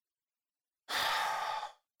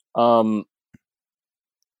 You're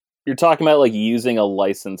talking about like using a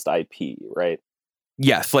licensed IP, right?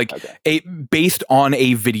 Yes, like based on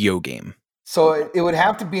a video game. So it would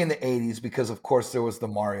have to be in the 80s because, of course, there was the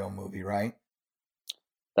Mario movie, right?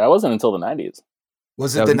 That wasn't until the 90s.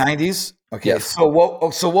 Was it the 90s? Okay. Yes. So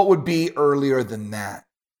what would be earlier than that?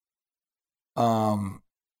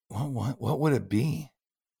 What would it be?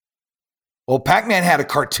 Well, Pac-Man had a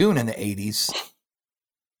cartoon in the 80s.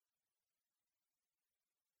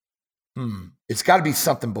 It's got to be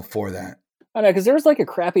something before that. I know, because there was like a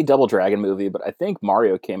crappy Double Dragon movie, but I think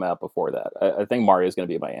Mario came out before that. I think Mario's going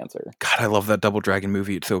to be my answer. God, I love that Double Dragon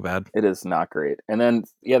movie. It's so bad. It is not great. And then,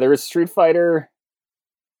 there was Street Fighter.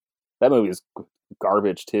 That movie is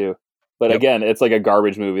garbage too. But again, it's like a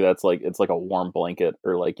garbage movie that's like, it's like a warm blanket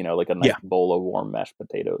or like, like a nice bowl of warm mashed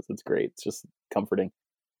potatoes. It's great. It's just comforting.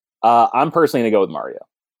 I'm personally going to go with Mario.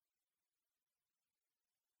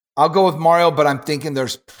 I'll go with Mario, but I'm thinking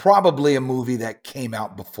there's probably a movie that came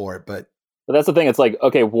out before it, but that's the thing. It's like,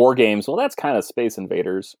 okay, War Games. Well, that's kind of Space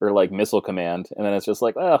Invaders or like Missile Command. And then it's just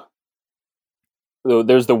like,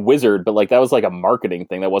 there's the Wizard, but like that was like a marketing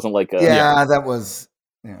thing. That wasn't like a... that was...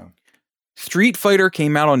 Yeah. Street Fighter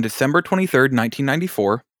came out on December 23rd,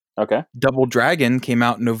 1994. Okay. Double Dragon came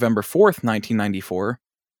out November 4th, 1994.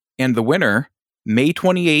 And the winner, May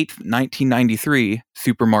 28th, 1993,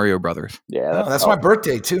 Super Mario Brothers. Yeah. That's my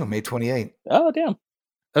birthday too, May 28th. Oh, damn.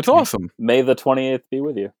 That's awesome. May the 28th be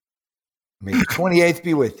with you. May the 28th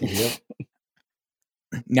be with you. Yep.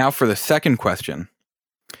 Now for the second question.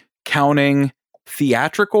 Counting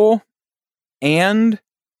theatrical and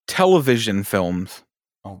television films.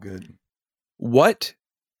 Oh, good. What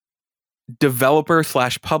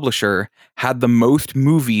developer/publisher had the most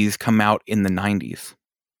movies come out in the 90s?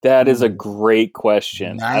 That is a great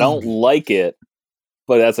question. 90s. I don't like it,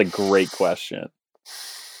 but that's a great question.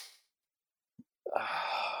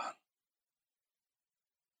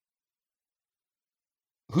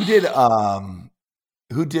 Who did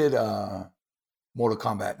Mortal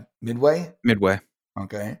Kombat? Midway? Midway.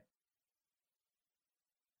 Okay.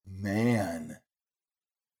 Man.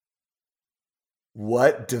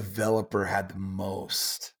 What developer had the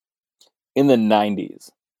most? In the 90s.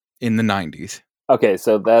 In the 90s. Okay,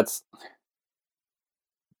 so that's...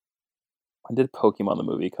 When did Pokemon the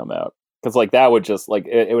movie come out? Because like that would just like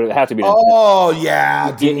it would have to be... Oh,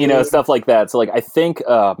 yeah. Dude. Stuff like that. So like I think,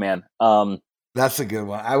 oh man. That's a good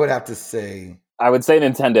one. I would have to say... I would say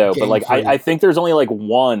Nintendo, but like Freak. I think there's only like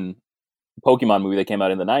one Pokemon movie that came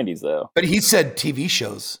out in the 90s though. But he said TV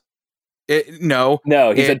shows. No,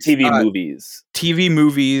 he said TV movies. TV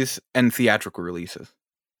movies and theatrical releases.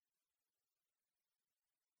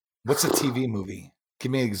 What's a TV movie? Give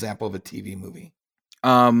me an example of a TV movie.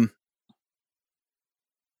 There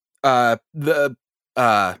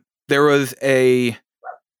was a...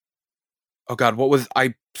 Oh God, what was...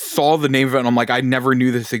 I saw the name of it and I'm like, I never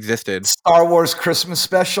knew this existed. Star Wars Christmas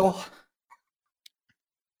Special?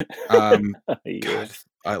 God,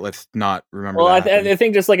 let's not remember. Well, that I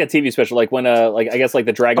think just like a TV special, like when like I guess like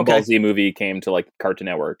the Dragon Ball Z movie came to like Cartoon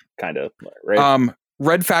Network, kind of, right?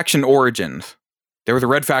 Red Faction Origins. There was a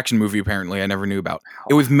Red Faction movie apparently I never knew about.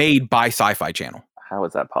 It was made by Sci-Fi Channel. How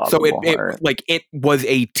is that possible? So it was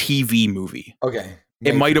a TV movie. Okay.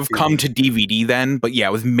 It might have come to DVD then, but yeah,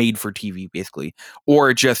 it was made for TV basically. Or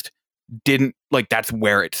it just didn't, like, that's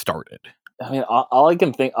where it started. I mean, all I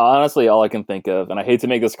can think of, and I hate to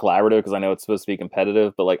make this collaborative because I know it's supposed to be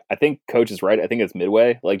competitive, but like, I think Coach is right. I think it's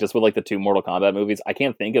Midway, like just with like the two Mortal Kombat movies. I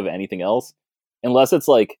can't think of anything else unless it's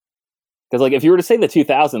like, because like if you were to say the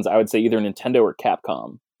 2000s, I would say either Nintendo or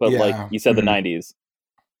Capcom, but like you said the 90s.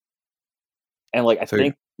 And like,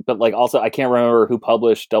 but like also I can't remember who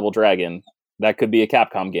published Double Dragon. That could be a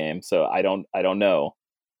Capcom game, so I don't know.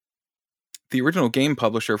 The original game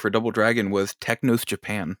publisher for Double Dragon was Technos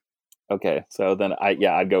Japan. Okay, so then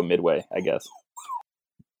I'd go Midway, I guess.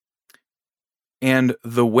 And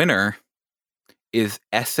the winner is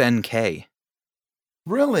SNK.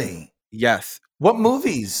 Really? Yes. What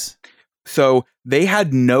movies? So they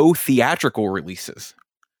had no theatrical releases.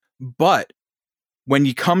 But when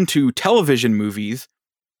you come to television movies,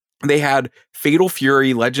 they had Fatal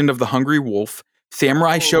Fury, Legend of the Hungry Wolf,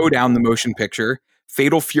 Samurai Showdown, the motion picture,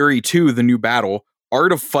 Fatal Fury 2, The New Battle,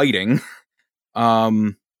 Art of Fighting.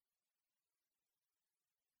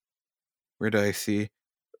 Where did I see?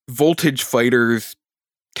 Voltage Fighters,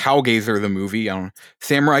 Cowgazer, the movie.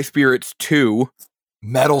 Samurai Spirits 2.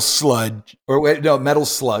 Metal Slug. Metal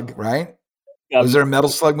Slug, right? Was there a Metal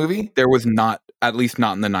Slug movie? There was not at least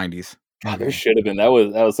not in the 90s. God, there should have been. That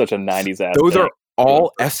was such a 90s ass. Those thing. are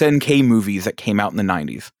all SNK movies that came out in the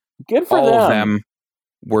 90s. Good for all them. of them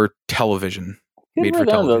were television. Good made for for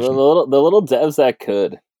them. television. The little devs that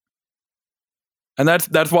could. And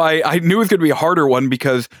that's why I knew it was going to be a harder one,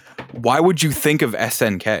 because why would you think of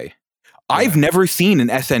SNK? I've never seen an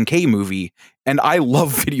SNK movie, and I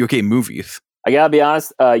love video game movies. I gotta be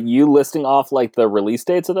honest, you listing off like the release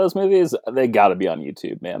dates of those movies, they gotta be on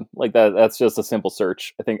YouTube, man. Like that's just a simple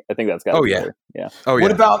search. I think that's gotta be there. Yeah. Oh yeah.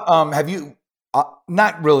 What about have you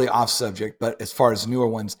not really off subject, but as far as newer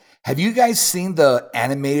ones, have you guys seen the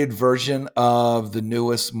animated version of the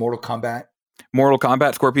newest Mortal Kombat? Mortal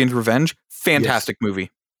Kombat: Scorpion's Revenge? Fantastic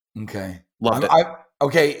movie. Okay. Loved it.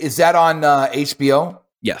 Okay, is that on HBO?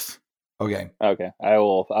 Yes. Okay.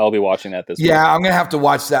 I'll be watching that this week. Yeah, I'm gonna have to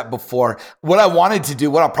watch that before. What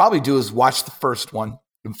I'll probably do is watch the first one,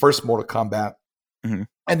 the first Mortal Kombat, and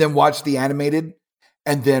then watch the animated,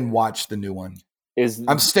 and then watch the new one.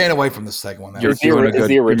 I'm staying away from the second one. You're doing a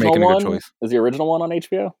good, you're making a good choice. Is the original one on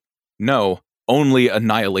HBO? No, only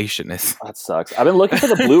Annihilation is. That sucks. I've been looking for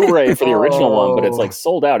the Blu-ray for the original one, but it's like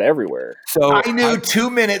sold out everywhere. So I knew 2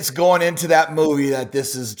 minutes going into that movie that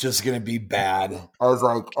this is just going to be bad. I was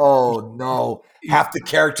like, oh no, half the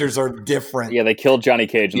characters are different. Yeah, they killed Johnny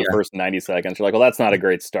Cage in the first 90 seconds. You're like, well, that's not a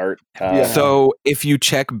great start. So if you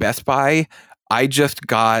check Best Buy, I just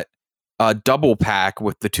got a double pack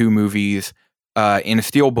with the two movies in a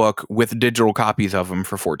steelbook with digital copies of them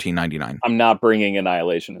for $14.99. I'm not bringing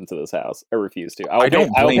Annihilation into this house. I refuse to. I don't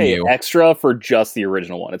blame pay you. Extra for just the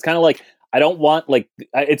original one. It's kind of like, I don't want, like,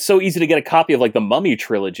 it's so easy to get a copy of like the Mummy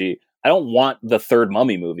trilogy. I don't want the third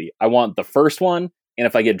Mummy movie. I want the first one. And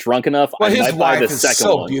if I get drunk enough, I might buy the second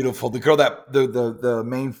one. So beautiful. The girl that the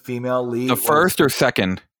main female lead. The first or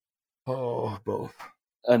second? Oh, both.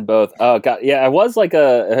 And both. Oh god, yeah. I was like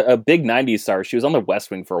a big '90s star. She was on The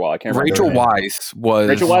West Wing for a while. I can't remember. Rachel Weisz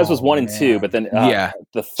was 1 and 2, but then the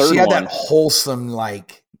third one. She had that wholesome,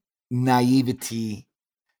 like, naivety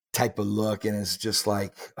type of look, and it's just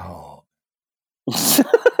like, oh,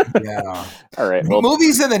 yeah. All right. Well,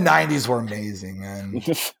 movies in the '90s were amazing, man.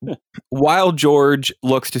 While George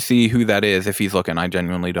looks to see who that is, if he's looking, I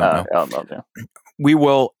genuinely don't know. We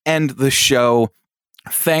will end the show.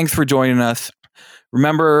 Thanks for joining us.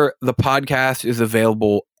 Remember, the podcast is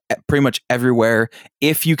available pretty much everywhere.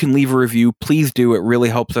 If you can leave a review, please do. It really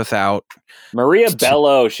helps us out. Maria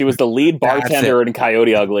Bello, she was the lead bartender in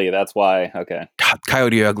Coyote Ugly. That's why. Okay. God,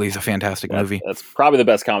 Coyote Ugly is a fantastic movie. That's probably the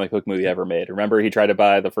best comic book movie ever made. Remember, he tried to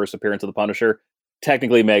buy the first appearance of the Punisher.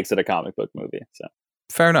 Technically makes it a comic book movie. So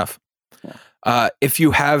fair enough. Yeah. If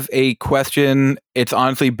you have a question, it's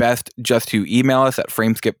honestly best just to email us at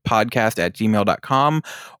frameskippodcast@gmail.com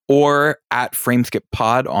or at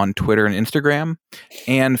frameskippod on Twitter and Instagram,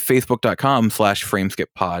 and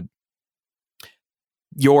facebook.com/frameskippod.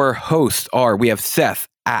 Your hosts we have Seth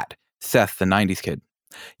at Seth the 90s Kid.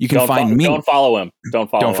 You can find me. Don't follow him.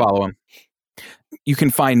 Don't follow him. You can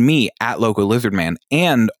find me at Loco Lizardman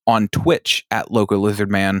and on Twitch at Loco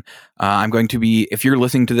Lizardman. I'm going to be, if you're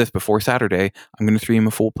listening to this before Saturday, I'm going to stream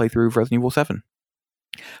a full playthrough of Resident Evil 7.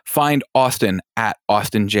 Find Austin at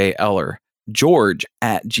Austin J. Eller, George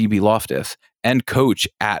at GB Loftus, and Coach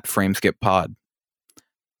at FrameSkipPod.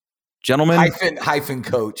 Gentlemen. Hyphen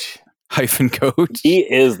Coach. Hyphen Coach. He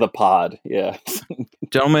is the pod. Yeah.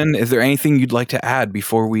 Gentlemen, is there anything you'd like to add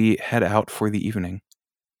before we head out for the evening?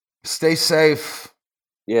 Stay safe.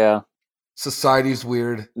 Yeah. Society's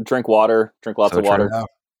weird. Drink water. Drink lots of water. Yeah.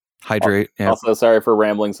 Hydrate. Yeah. Also, sorry for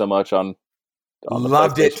rambling so much on the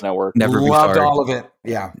Loved PlayStation it. Network. Never be Loved sorry. all of it.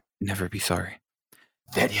 Yeah. Never be sorry.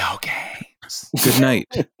 Video games. Good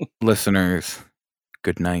night, listeners.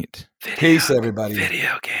 Good night. Peace, everybody.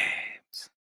 Video games.